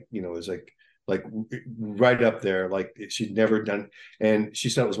her. Like, it was like right up there. Like, she'd never done, and she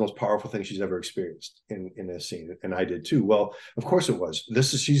said it was the most powerful thing she's ever experienced in a scene. And I did too. Well, of course it was.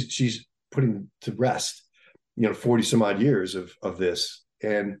 She's putting to rest, 40 some odd years of this.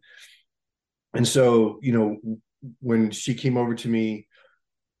 And so, when she came over to me,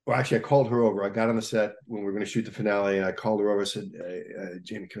 well, actually, I called her over. I got on the set when we were going to shoot the finale, and I called her over. I said,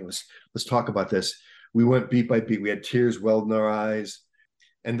 Jamie, let's talk about this. We went beat by beat. We had tears welled in our eyes.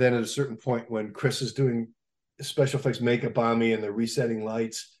 And then at a certain point, when Chris is doing special effects makeup on me and they're resetting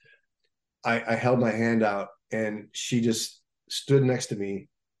lights, I held my hand out, and she just stood next to me,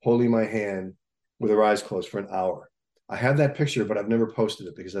 holding my hand with her eyes closed for an hour. I have that picture, but I've never posted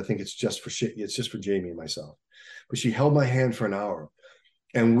it because I think it's just for shit. It's just for Jamie and myself. But she held my hand for an hour.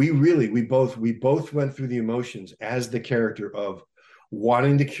 And we both went through the emotions as the character of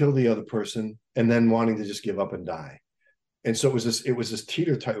wanting to kill the other person and then wanting to just give up and die. And so it was this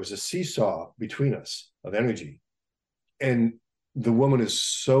teeter-totter, it was a seesaw between us of energy. And the woman is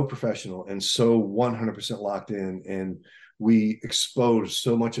so professional and so 100% locked in, and we exposed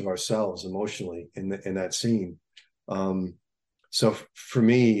so much of ourselves emotionally in that scene. So for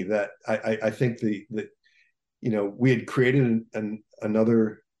me, that I think that we had created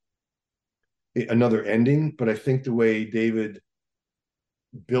another ending, but I think the way David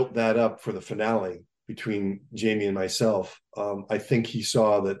built that up for the finale between Jamie and myself, I think he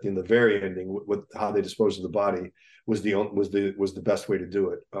saw that in the very ending, with how they disposed of the body was the best way to do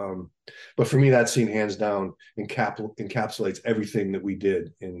it. But for me, that scene hands down encapsulates everything that we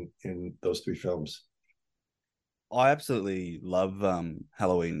did in those three films. I absolutely love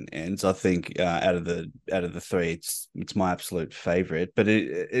Halloween Ends. I think out of the three, it's my absolute favorite. But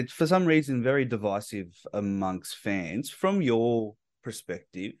it's for some reason very divisive amongst fans. From your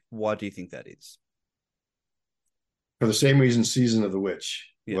perspective, why do you think that is? For the same reason Season of the Witch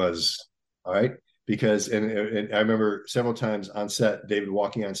was, all right, because and I remember several times on set, David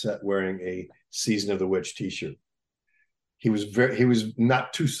walking on set wearing a Season of the Witch t-shirt. He was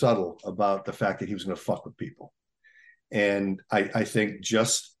not too subtle about the fact that he was going to fuck with people. And I think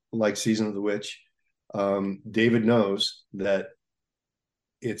just like Season of the Witch, David knows that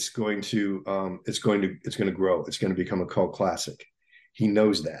it's going to grow. It's going to become a cult classic. He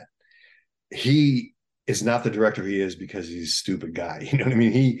knows that. He is not the director he is because he's a stupid guy. You know what I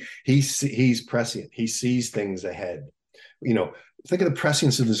mean? He's prescient. He sees things ahead. Think of the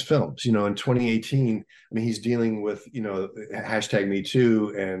prescience of his films. In 2018, I mean, he's dealing with hashtag Me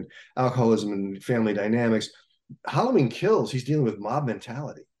Too and alcoholism and family dynamics. Halloween Kills, he's dealing with mob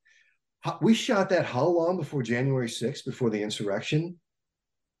mentality. We shot that how long before January 6th, before the insurrection?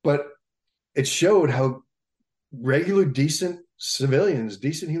 But it showed how regular, decent civilians,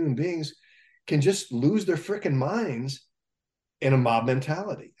 decent human beings can just lose their freaking minds in a mob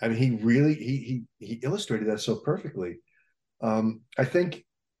mentality. I mean, he really, he illustrated that so perfectly. I think,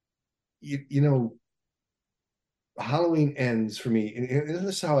 Halloween Ends for me, and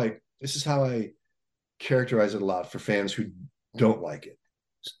this is how I characterize it a lot for fans who don't like it.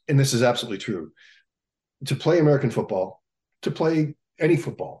 And this is absolutely true. To play American football, to play any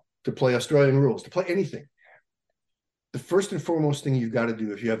football, to play Australian rules, to play anything, the first and foremost thing you've got to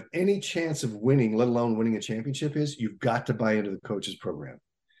do if you have any chance of winning, let alone winning a championship, is you've got to buy into the coach's program.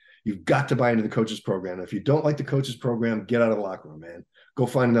 You've got to buy into the coach's program. If you don't like the coach's program, get out of the locker room, man. Go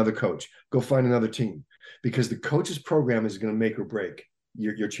find another coach. Go find another team, because the coach's program is going to make or break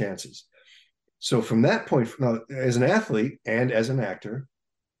your chances. So from that point, now, as an athlete and as an actor,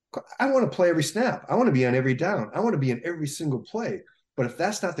 I want to play every snap. I want to be on every down. I want to be in every single play. But if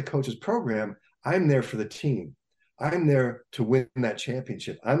that's not the coach's program, I'm there for the team. I'm there to win that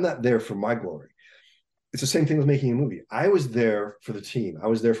championship. I'm not there for my glory. It's the same thing with making a movie. I was there for the team. I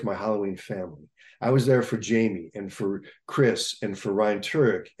was there for my Halloween family. I was there for Jamie and for Chris and for Ryan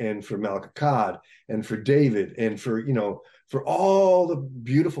Turek and for Malika Akkad and for David and for all the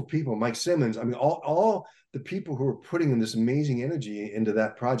beautiful people, Mike Simmons. I mean, all the people who were putting in this amazing energy into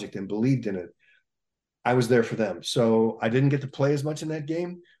that project and believed in it. I was there for them. So I didn't get to play as much in that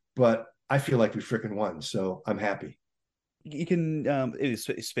game, but I feel like we freaking won. So I'm happy. You can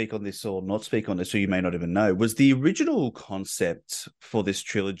speak on this or not speak on this, or you may not even know. Was the original concept for this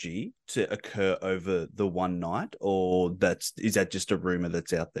trilogy to occur over the one night, or is that just a rumor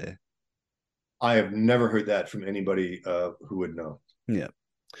that's out there? I have never heard that from anybody who would know. Yeah.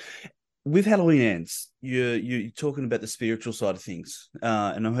 With Halloween Ends, you're talking about the spiritual side of things,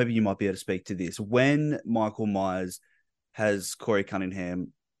 and I'm hoping you might be able to speak to this. When Michael Myers has Corey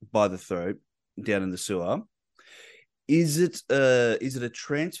Cunningham by the throat down in the sewer, is it a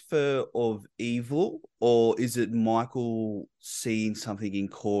transfer of evil, or is it Michael seeing something in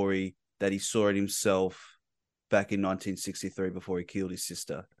Corey that he saw it himself back in 1963 before he killed his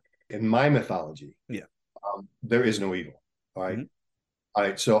sister? In my mythology, there is no evil. All right. Mm-hmm. All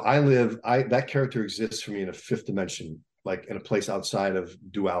right. So that character exists for me in a fifth dimension like in a place outside of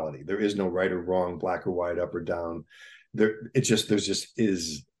duality. There is no right or wrong, black or white, up or down. There's just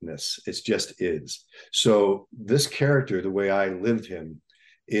isness. It's just is. So this character, the way I lived him,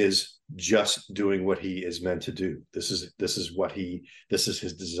 is just doing what he is meant to do. This is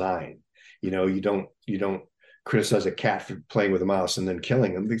his design. You don't criticize a cat for playing with a mouse and then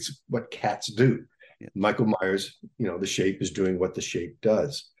killing him. It's what cats do. Yeah. Michael Myers, the shape is doing what the shape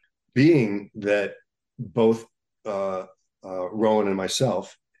does. Being that both Rowan and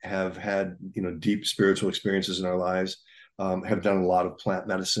myself have had deep spiritual experiences in our lives, have done a lot of plant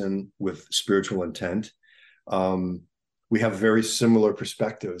medicine with spiritual intent. We have very similar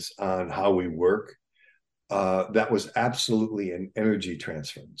perspectives on how we work. That was absolutely an energy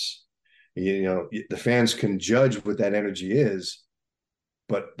transference. The fans can judge what that energy is,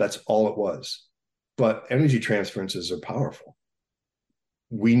 but that's all it was. But energy transferences are powerful.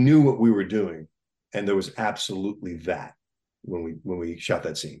 We knew what we were doing, and there was absolutely that when we shot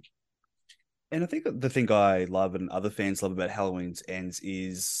that scene. And I think the thing I love and other fans love about Halloween's Ends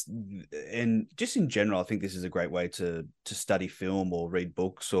is, and just in general, I think this is a great way to study film or read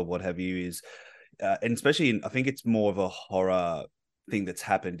books or what have you, is, and especially I think it's more of a horror thing that's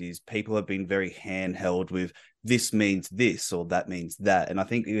happened, is people have been very handheld with this means this or that means that. And I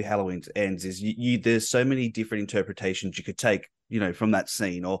think Halloween's Ends is there's so many different interpretations you could take, from that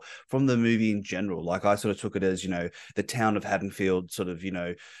scene or from the movie in general. Like I sort of took it as, the town of Haddonfield sort of,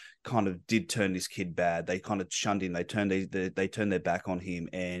 kind of did turn this kid bad. They kind of shunned him. They turned their back on him,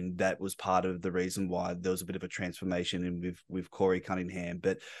 and that was part of the reason why there was a bit of a transformation in with Corey Cunningham.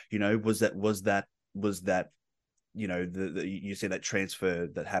 But was that you see that transfer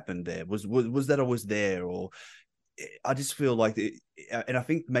that happened there? Was that always there? Or I just feel like and I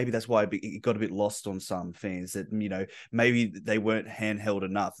think maybe that's why it got a bit lost on some fans, that maybe they weren't handheld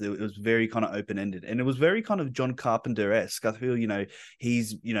enough. It was very kind of open-ended, and it was very kind of John Carpenter-esque. I feel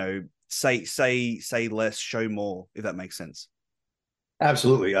he's say less, show more, if that makes sense.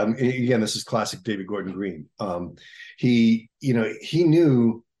 Absolutely. Again, this is classic David Gordon Green. He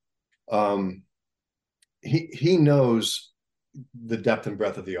knew he knows the depth and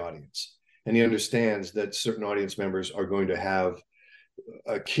breadth of the audience. And he understands that certain audience members are going to have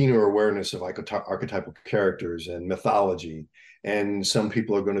a keener awareness of archetypal characters and mythology. And some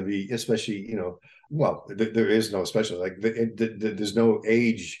people are going to be, especially, there is no especially, like there's no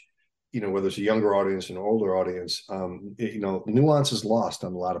age, whether it's a younger audience and an older audience, nuance is lost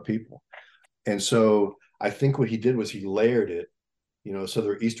on a lot of people. And so I think what he did was he layered it, so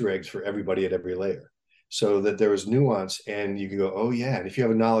there are Easter eggs for everybody at every layer, so that there was nuance, and you can go, oh yeah. And if you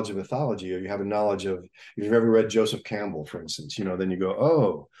have a knowledge of mythology, or you have a knowledge of, if you've ever read Joseph Campbell, for instance, then you go,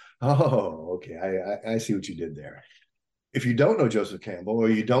 oh, okay, I see what you did there. If you don't know Joseph Campbell, or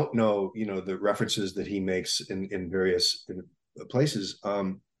you don't know, the references that he makes in various places,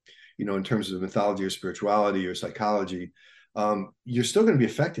 in terms of mythology or spirituality or psychology, you're still going to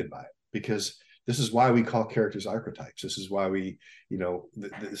be affected by it, because this is why we call characters archetypes. This is why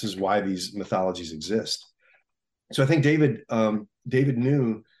this is why these mythologies exist. So I think David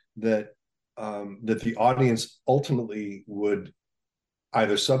knew that the audience ultimately would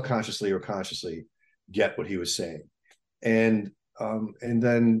either subconsciously or consciously get what he was saying. And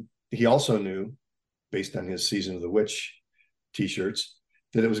then he also knew, based on his Season of the Witch t-shirts,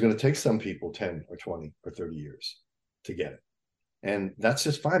 that it was going to take some people 10 or 20 or 30 years to get it. And that's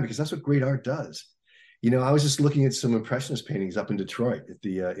just fine, because that's what great art does. I was just looking at some Impressionist paintings up in Detroit at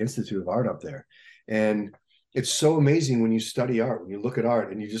the Institute of Art up there. And it's so amazing when you study art, when you look at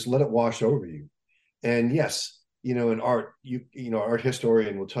art and you just let it wash over you. And yes, in art, art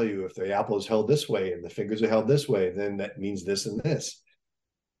historian will tell you, if the apple is held this way and the fingers are held this way, then that means this and this.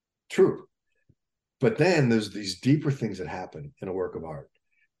 True. But then there's these deeper things that happen in a work of art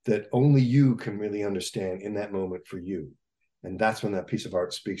that only you can really understand in that moment for you. And that's when that piece of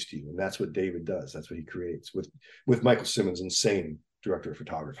art speaks to you. And that's what David does. That's what he creates with Michael Simmons, insane director of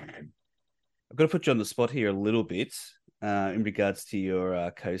photography. I've got to put you on the spot here a little bit in regards to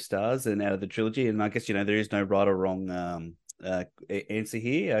your co-stars and out of the trilogy. And I guess, there is no right or wrong answer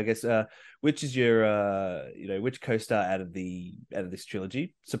here. I guess, which is your, which co-star out of this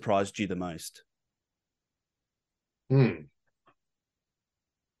trilogy surprised you the most?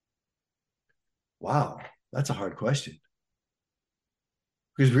 Wow, that's a hard question.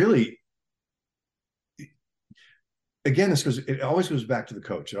 Because really, again, it always goes back to the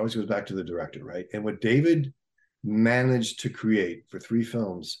coach. It always goes back to the director, right? And what David managed to create for 3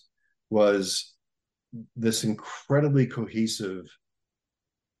 films was this incredibly cohesive,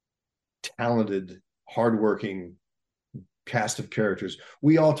 talented, hardworking cast of characters.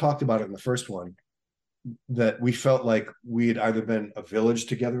 We all talked about it in the first one. that we felt like we had either been a village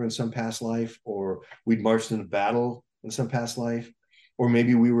together in some past life, or we'd marched in a battle in some past life, or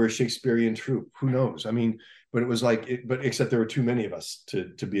maybe we were a Shakespearean troupe. Who knows? I mean, but it was like, but except there were too many of us to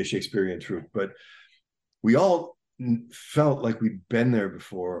be a Shakespearean troupe. But we all felt like we'd been there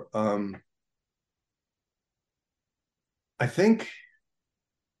before. I think,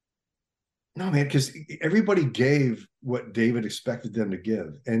 no, man, because everybody gave what David expected them to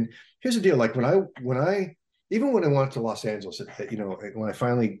give. And here's the deal: like when I even when I went to Los Angeles, when I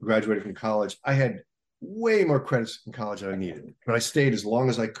finally graduated from college, I had way more credits in college than I needed, but I stayed as long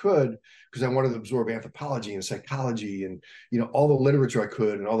as I could because I wanted to absorb anthropology and psychology and all the literature I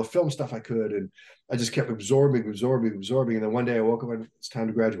could and all the film stuff I could, and I just kept absorbing, and then one day I woke up and it's time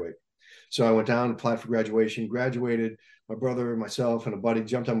to graduate. So I went down, applied for graduation, graduated. My brother, myself, and a buddy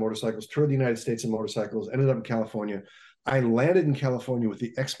jumped on motorcycles, toured the United States in motorcycles, ended up in California. I landed in California with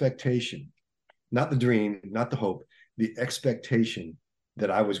the expectation, not the dream, not the hope, the expectation that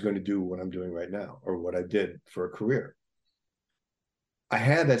I was going to do what I'm doing right now, or what I did for a career. I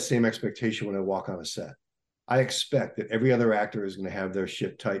had that same expectation when I walk on a set. I expect that every other actor is going to have their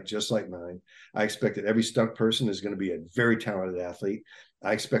shit tight just like mine. I expect that every stunt person is going to be a very talented athlete.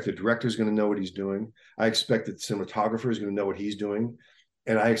 I expect the director is going to know what he's doing. I expect that the cinematographer is going to know what he's doing.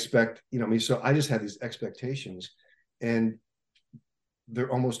 And I expect, so I just had these expectations, and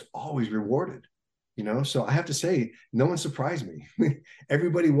they're almost always rewarded, So I have to say, no one surprised me.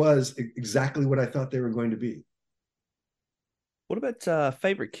 Everybody was exactly what I thought they were going to be. What about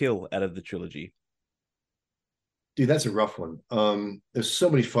favorite kill out of the trilogy? Dude, that's a rough one. There's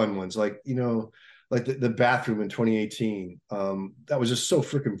so many fun ones, like the bathroom in 2018. That was just so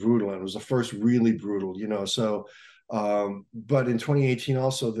freaking brutal, and it was the first really brutal, So, but in 2018,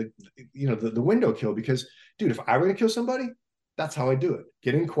 also the window kill, because, dude, if I were gonna kill somebody, that's how I do it.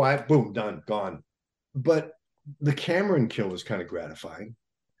 Get in quiet, boom, done, gone. But the Cameron kill was kind of gratifying.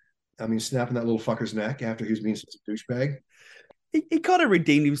 I mean, snapping that little fucker's neck after he was being such a douchebag. He kind of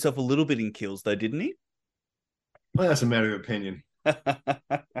redeemed himself a little bit in kills, though, didn't he? Well, that's a matter of opinion.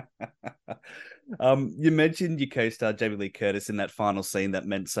 You mentioned your co-star Jamie Lee Curtis in that final scene that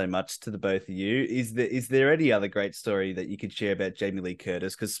meant so much to the both of you. Is there any other great story that you could share about Jamie Lee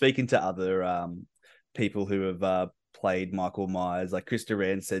Curtis? Because speaking to other people who have played Michael Myers, like Chris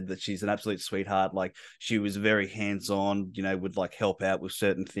Duran said that she's an absolute sweetheart. Like, she was very hands-on, would like help out with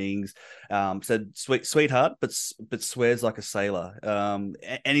certain things. Said sweetheart, but swears like a sailor.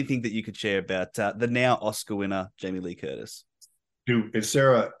 Anything that you could share about the now Oscar winner Jamie Lee Curtis? Dude, and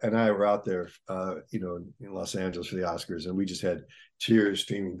Sarah and I were out there, in Los Angeles for the Oscars, and we just had tears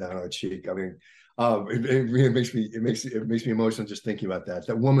streaming down our cheek. I mean, it makes me emotional just thinking about that.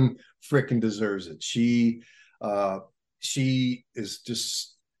 That woman freaking deserves it. She is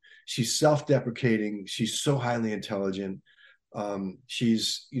just, she's self-deprecating. She's so highly intelligent.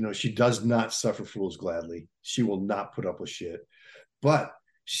 She does not suffer fools gladly. She will not put up with shit, but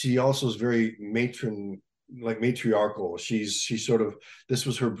she also is very matriarchal. She's sort of, this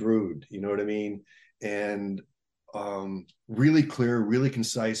was her brood, you know what I mean? And really clear, really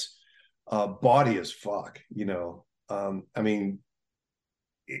concise, body as fuck, there's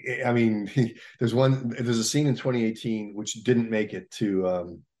a scene in 2018 which didn't make it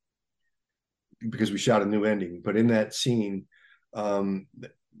to because we shot a new ending, but in that scene, so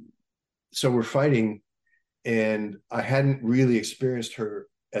we're fighting, and I hadn't really experienced her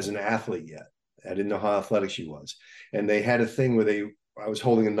as an athlete yet. I didn't know how athletic she was. And they had a thing where I was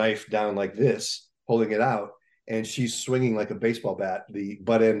holding a knife down like this, holding it out, and she's swinging like a baseball bat, the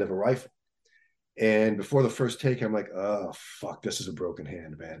butt end of a rifle. And before the first take, I'm like, oh, fuck, this is a broken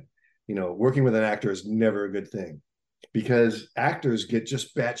hand, man. Working with an actor is never a good thing, because actors get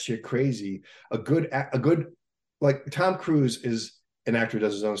just batshit crazy. A good, like Tom Cruise is an actor who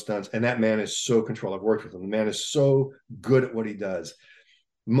does his own stunts, and that man is so controlled. I've worked with him. The man is so good at what he does.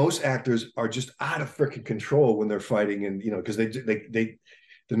 Most actors are just out of freaking control when they're fighting, and because they're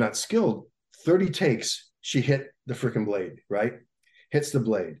not skilled. 30 takes, she hit the freaking blade, right? Hits the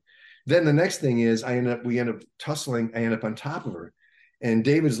blade. Then the next thing is we end up tussling. I end up on top of her, and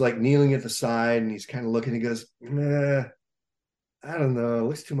David's like kneeling at the side, and he's kind of looking. He goes, nah, I don't know. It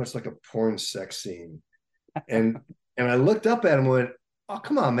looks too much like a porn sex scene. And I looked up at him and went, oh,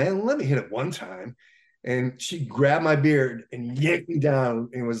 come on, man, let me hit it one time. And she grabbed my beard and yanked me down,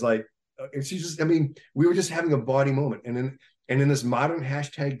 and was like, and she just, we were just having a body moment. And in this modern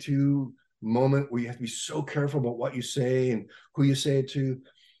 #2 moment where you have to be so careful about what you say and who you say it to,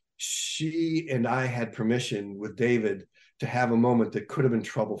 she and I had permission with David to have a moment that could have been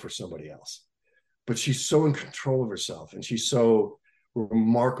trouble for somebody else. But she's so in control of herself, and she's so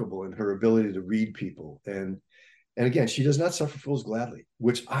remarkable in her ability to read people. And again, she does not suffer fools gladly,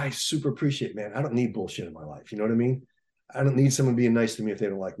 which I super appreciate, man. I don't need bullshit in my life. You know what I mean? I don't need someone being nice to me if they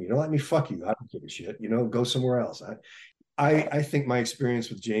don't like me. You don't like me, fuck you. I don't give a shit. Go somewhere else. I think my experience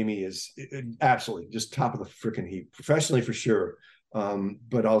with Jamie is absolutely just top of the freaking heap, professionally for sure,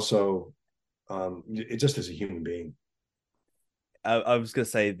 but also just as a human being. I was going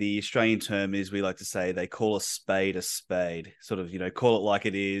to say the Australian term is, we like to say, they call a spade, sort of, call it like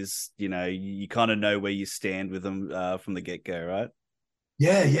it is. You kind of know where you stand with them from the get-go, right?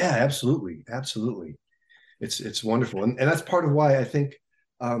 Yeah, absolutely. Absolutely. It's wonderful. And that's part of why I think,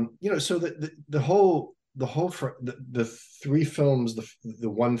 so the three films, the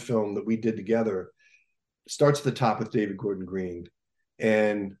one film that we did together starts at the top with David Gordon Green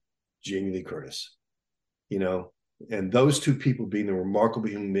and Jamie Lee Curtis, and those two people being the remarkable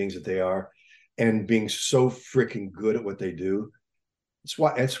human beings that they are and being so freaking good at what they do.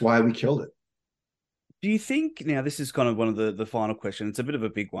 That's why we killed it. Do you think, now this is kind of one of the final questions, it's a bit of a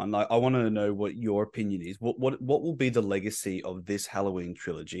big one. I want to know what your opinion is. What will be the legacy of this Halloween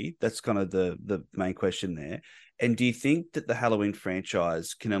trilogy? That's kind of the main question there. And do you think that the Halloween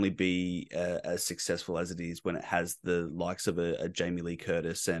franchise can only be as successful as it is when it has the likes of a Jamie Lee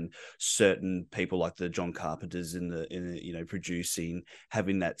Curtis and certain people like the John Carpenters in the producing,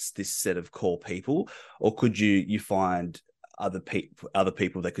 having this set of core people? Or could you find other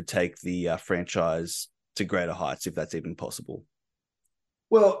people that could take the franchise to greater heights, if that's even possible?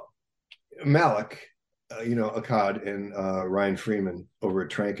 Well, Malik, Akkad and Ryan Freeman over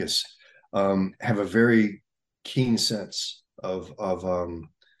at Trancas have a very keen sense of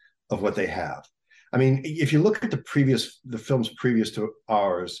what they have. I mean, if you look at the films previous to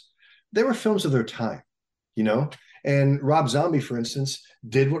ours, they were films of their time, and Rob Zombie, for instance,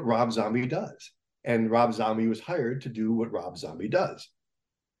 did what Rob Zombie does. And Rob Zombie was hired to do what Rob Zombie does.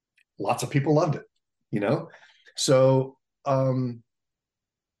 Lots of people loved it, So I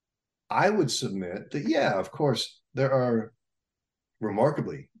would submit that, yeah, of course, there are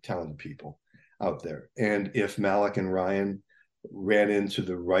remarkably talented people out there. And if Malik and Ryan ran into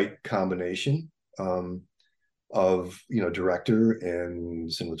the right combination of, director and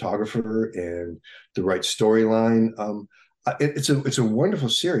cinematographer and the right storyline, it's a wonderful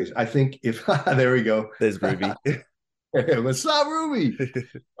series. I think if there we go. There's Ruby. What's up, Ruby?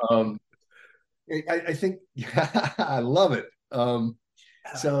 I think I love it.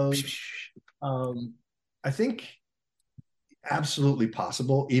 I think absolutely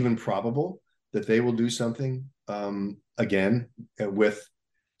possible, even probable, that they will do something again with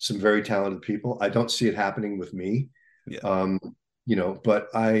some very talented people. I don't see it happening with me. Yeah. But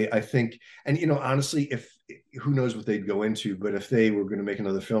I think, and honestly, who knows what they'd go into, but if they were going to make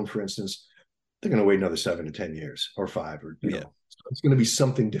another film, for instance, they're going to wait another 7 to 10 years or 5, or so it's going to be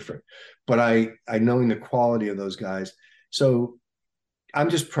something different. But I knowing the quality of those guys, so I'm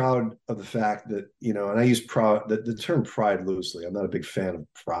just proud of the fact that, and I use proud, the term pride loosely. I'm not a big fan of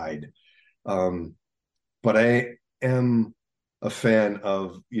pride, but I am a fan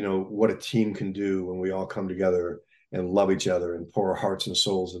of what a team can do when we all come together and love each other and pour our hearts and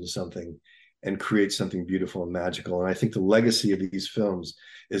souls into something and create something beautiful and magical. And I think the legacy of these films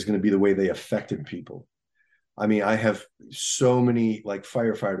is going to be the way they affected people. I mean, I have so many like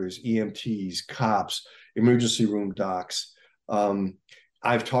firefighters, EMTs, cops, emergency room docs.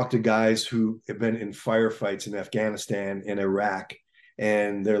 I've talked to guys who have been in firefights in Afghanistan and Iraq,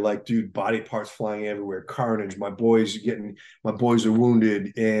 and they're like, dude, body parts flying everywhere, carnage. My boys are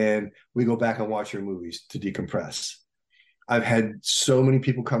wounded, and we go back and watch your movies to decompress. I've had so many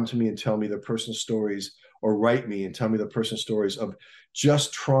people come to me and tell me their personal stories, or write me and tell me their personal stories of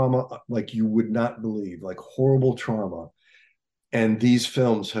just trauma like you would not believe, like horrible trauma. And these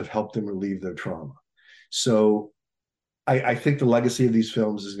films have helped them relieve their trauma. So I think the legacy of these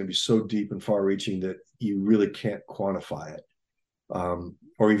films is going to be so deep and far reaching that you really can't quantify it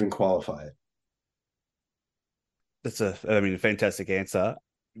or even qualify it. That's a fantastic answer.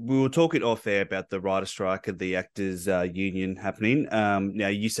 We were talking off air about the writer strike and the actors union happening. Now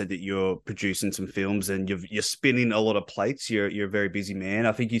you said that you're producing some films and you're spinning a lot of plates. You're a very busy man.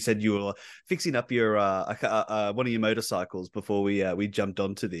 I think you said you were fixing up your one of your motorcycles before we jumped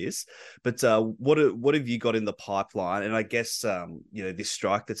onto this. But what have you got in the pipeline? And I guess this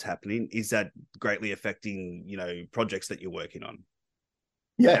strike that's happening, is that greatly affecting projects that you're working on?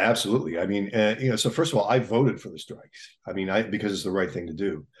 Yeah, absolutely. I mean, so first of all, I voted for the strikes. I mean, because it's the right thing to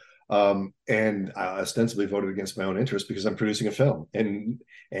do. And I ostensibly voted against my own interest because I'm producing a film, and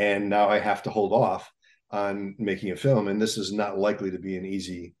now I have to hold off on making a film. And this is not likely to be an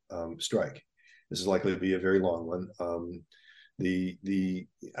easy strike. This is likely to be a very long one.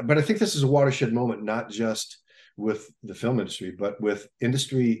 But I think this is a watershed moment, not just with the film industry, but with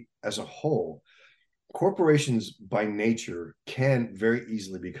industry as a whole. Corporations by nature can very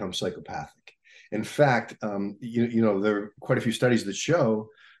easily become psychopathic. In fact, there are quite a few studies that show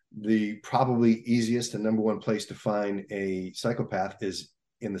the probably easiest and number one place to find a psychopath is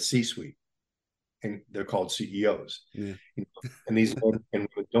in the C-suite, and they're called CEOs. Yeah. And these and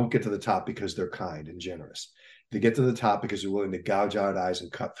don't get to the top because they're kind and generous. They get to the top because they're willing to gouge out eyes and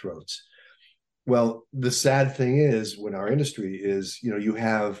cut throats. Well, the sad thing is, when our industry is, you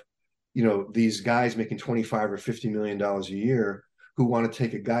have, these guys making $25 or $50 million a year who want to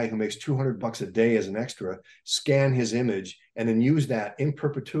take a guy who makes $200 a day as an extra, scan his image, and then use that in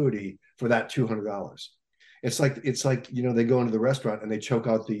perpetuity for that $200. It's like they go into the restaurant and they choke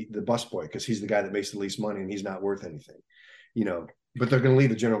out the busboy because he's the guy that makes the least money and he's not worth anything, But they're going to leave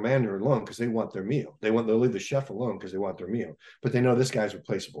the general manager alone because they want their meal. They'll leave the chef alone because they want their meal. But they know this guy's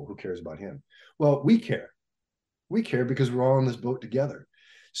replaceable. Who cares about him? Well, we care. We care because we're all on this boat together.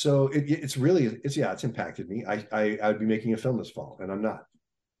 So it's impacted me. I'd be making a film this fall, and I'm not.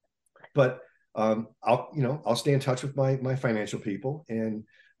 But I'll stay in touch with my financial people and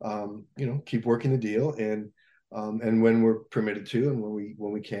keep working the deal, and when we're permitted to, and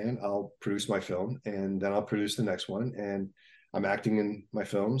when we can, I'll produce my film, and then I'll produce the next one. And I'm acting in my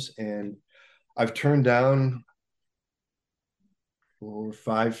films, and I've turned down 4 or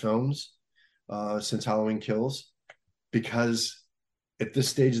 5 films since Halloween Kills, because at this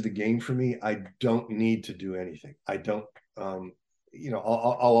stage of the game for me, I don't need to do anything. I don't, I'll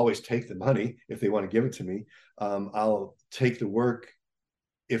always take the money if they want to give it to me. I'll take the work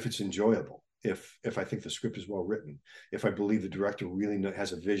if it's enjoyable, if I think the script is well written, if I believe the director really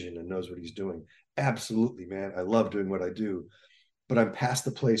has a vision and knows what he's doing. Absolutely, man. I love doing what I do, but I'm past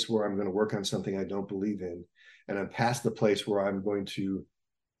the place where I'm going to work on something I don't believe in. And I'm past the place where I'm going to,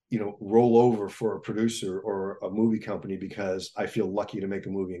 roll over for a producer or a movie company because I feel lucky to make a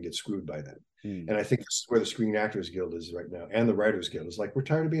movie and get screwed by them. And I think this is where the Screen Actors Guild is right now, and the Writers Guild is like, we're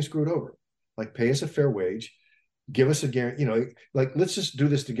tired of being screwed over. Like, pay us a fair wage, give us a guarantee, let's just do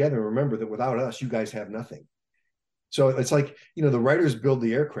this together. And remember that without us, you guys have nothing. So it's like, the writers build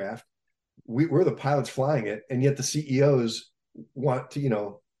the aircraft. We're the pilots flying it. And yet the CEOs want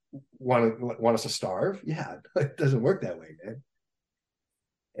us to starve. Yeah, it doesn't work that way, man.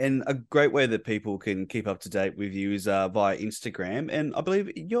 And a great way that people can keep up to date with you is via Instagram. And I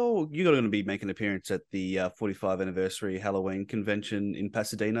believe you're going to be making an appearance at the 45 anniversary Halloween convention in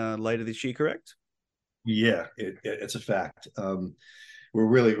Pasadena later this year, correct? Yeah, it's a fact. We're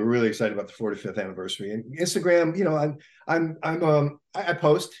really excited about the 45th anniversary. And Instagram, I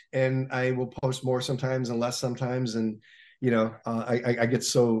post, and I will post more sometimes and less sometimes. And I get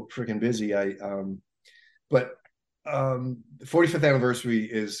so freaking busy. But the 45th anniversary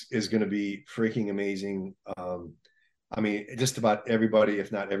is going to be freaking amazing. Just about everybody,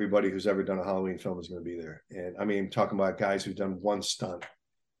 if not everybody, who's ever done a Halloween film is going to be there. And talking about guys who've done one stunt,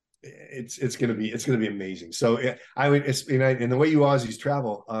 it's going to be amazing. So and the way you Aussies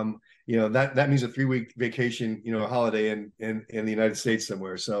travel, that means a 3-week vacation, a holiday in the United States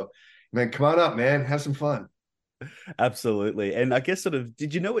somewhere. So, man, come on up, man, have some fun. Absolutely. And I guess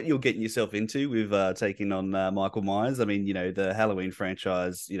did you know what you're getting yourself into with taking on Michael Myers? I mean, the Halloween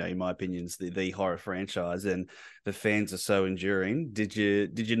franchise, in my opinion, is the horror franchise, and the fans are so enduring. Did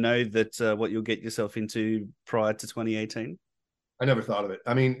you know that what you'll get yourself into prior to 2018? I never thought of it.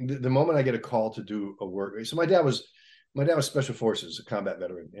 I mean, the moment I get a call to do a work, so my dad was Special Forces, a combat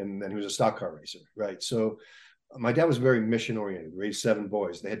veteran, and then he was a stock car racer, right? So my dad was very mission oriented, raised 7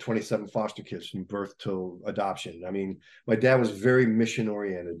 boys. They had 27 foster kids from birth till adoption. I mean, my dad was very mission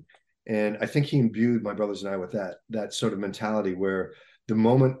oriented. And I think he imbued my brothers and I with that sort of mentality where the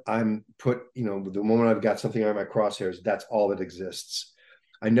moment I'm the moment I've got something on my crosshairs, that's all that exists.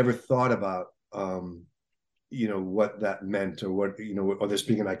 I never thought about, what that meant, or what, or this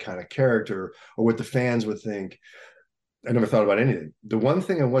being an iconic character, or what the fans would think. I never thought about anything. The one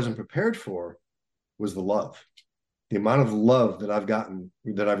thing I wasn't prepared for was the love. The amount of love that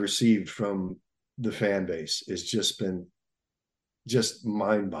I've received from the fan base has just been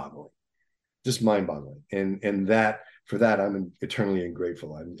mind-boggling, And for that, I'm eternally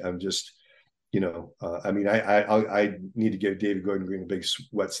grateful. I'm just, I need to give David Gordon Green a big,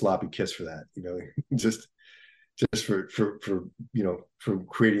 wet, sloppy kiss for that, just for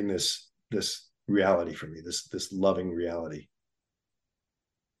creating this reality for me, this loving reality.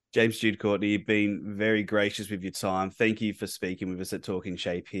 James Jude Courtney, you've been very gracious with your time. Thank you for speaking with us at Talking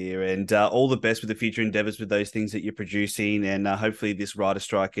Shape here, and all the best with the future endeavors with those things that you're producing, and hopefully this writer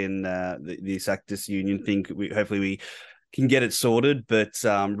strike and this actors union thing, hopefully we can get it sorted. But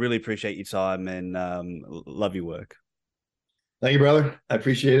really appreciate your time and love your work. Thank you, brother. I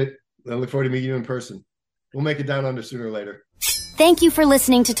appreciate it. I look forward to meeting you in person. We'll make it down under sooner or later. Thank you for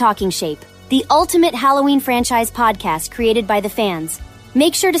listening to Talking Shape, the ultimate Halloween franchise podcast created by the fans.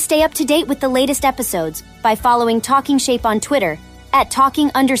 Make sure to stay up to date with the latest episodes by following Talking Shape on Twitter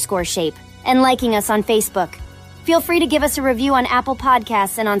 @talking_shape and liking us on Facebook. Feel free to give us a review on Apple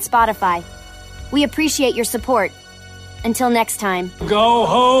Podcasts and on Spotify. We appreciate your support. Until next time. Go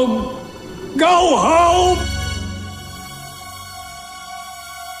home! Go home!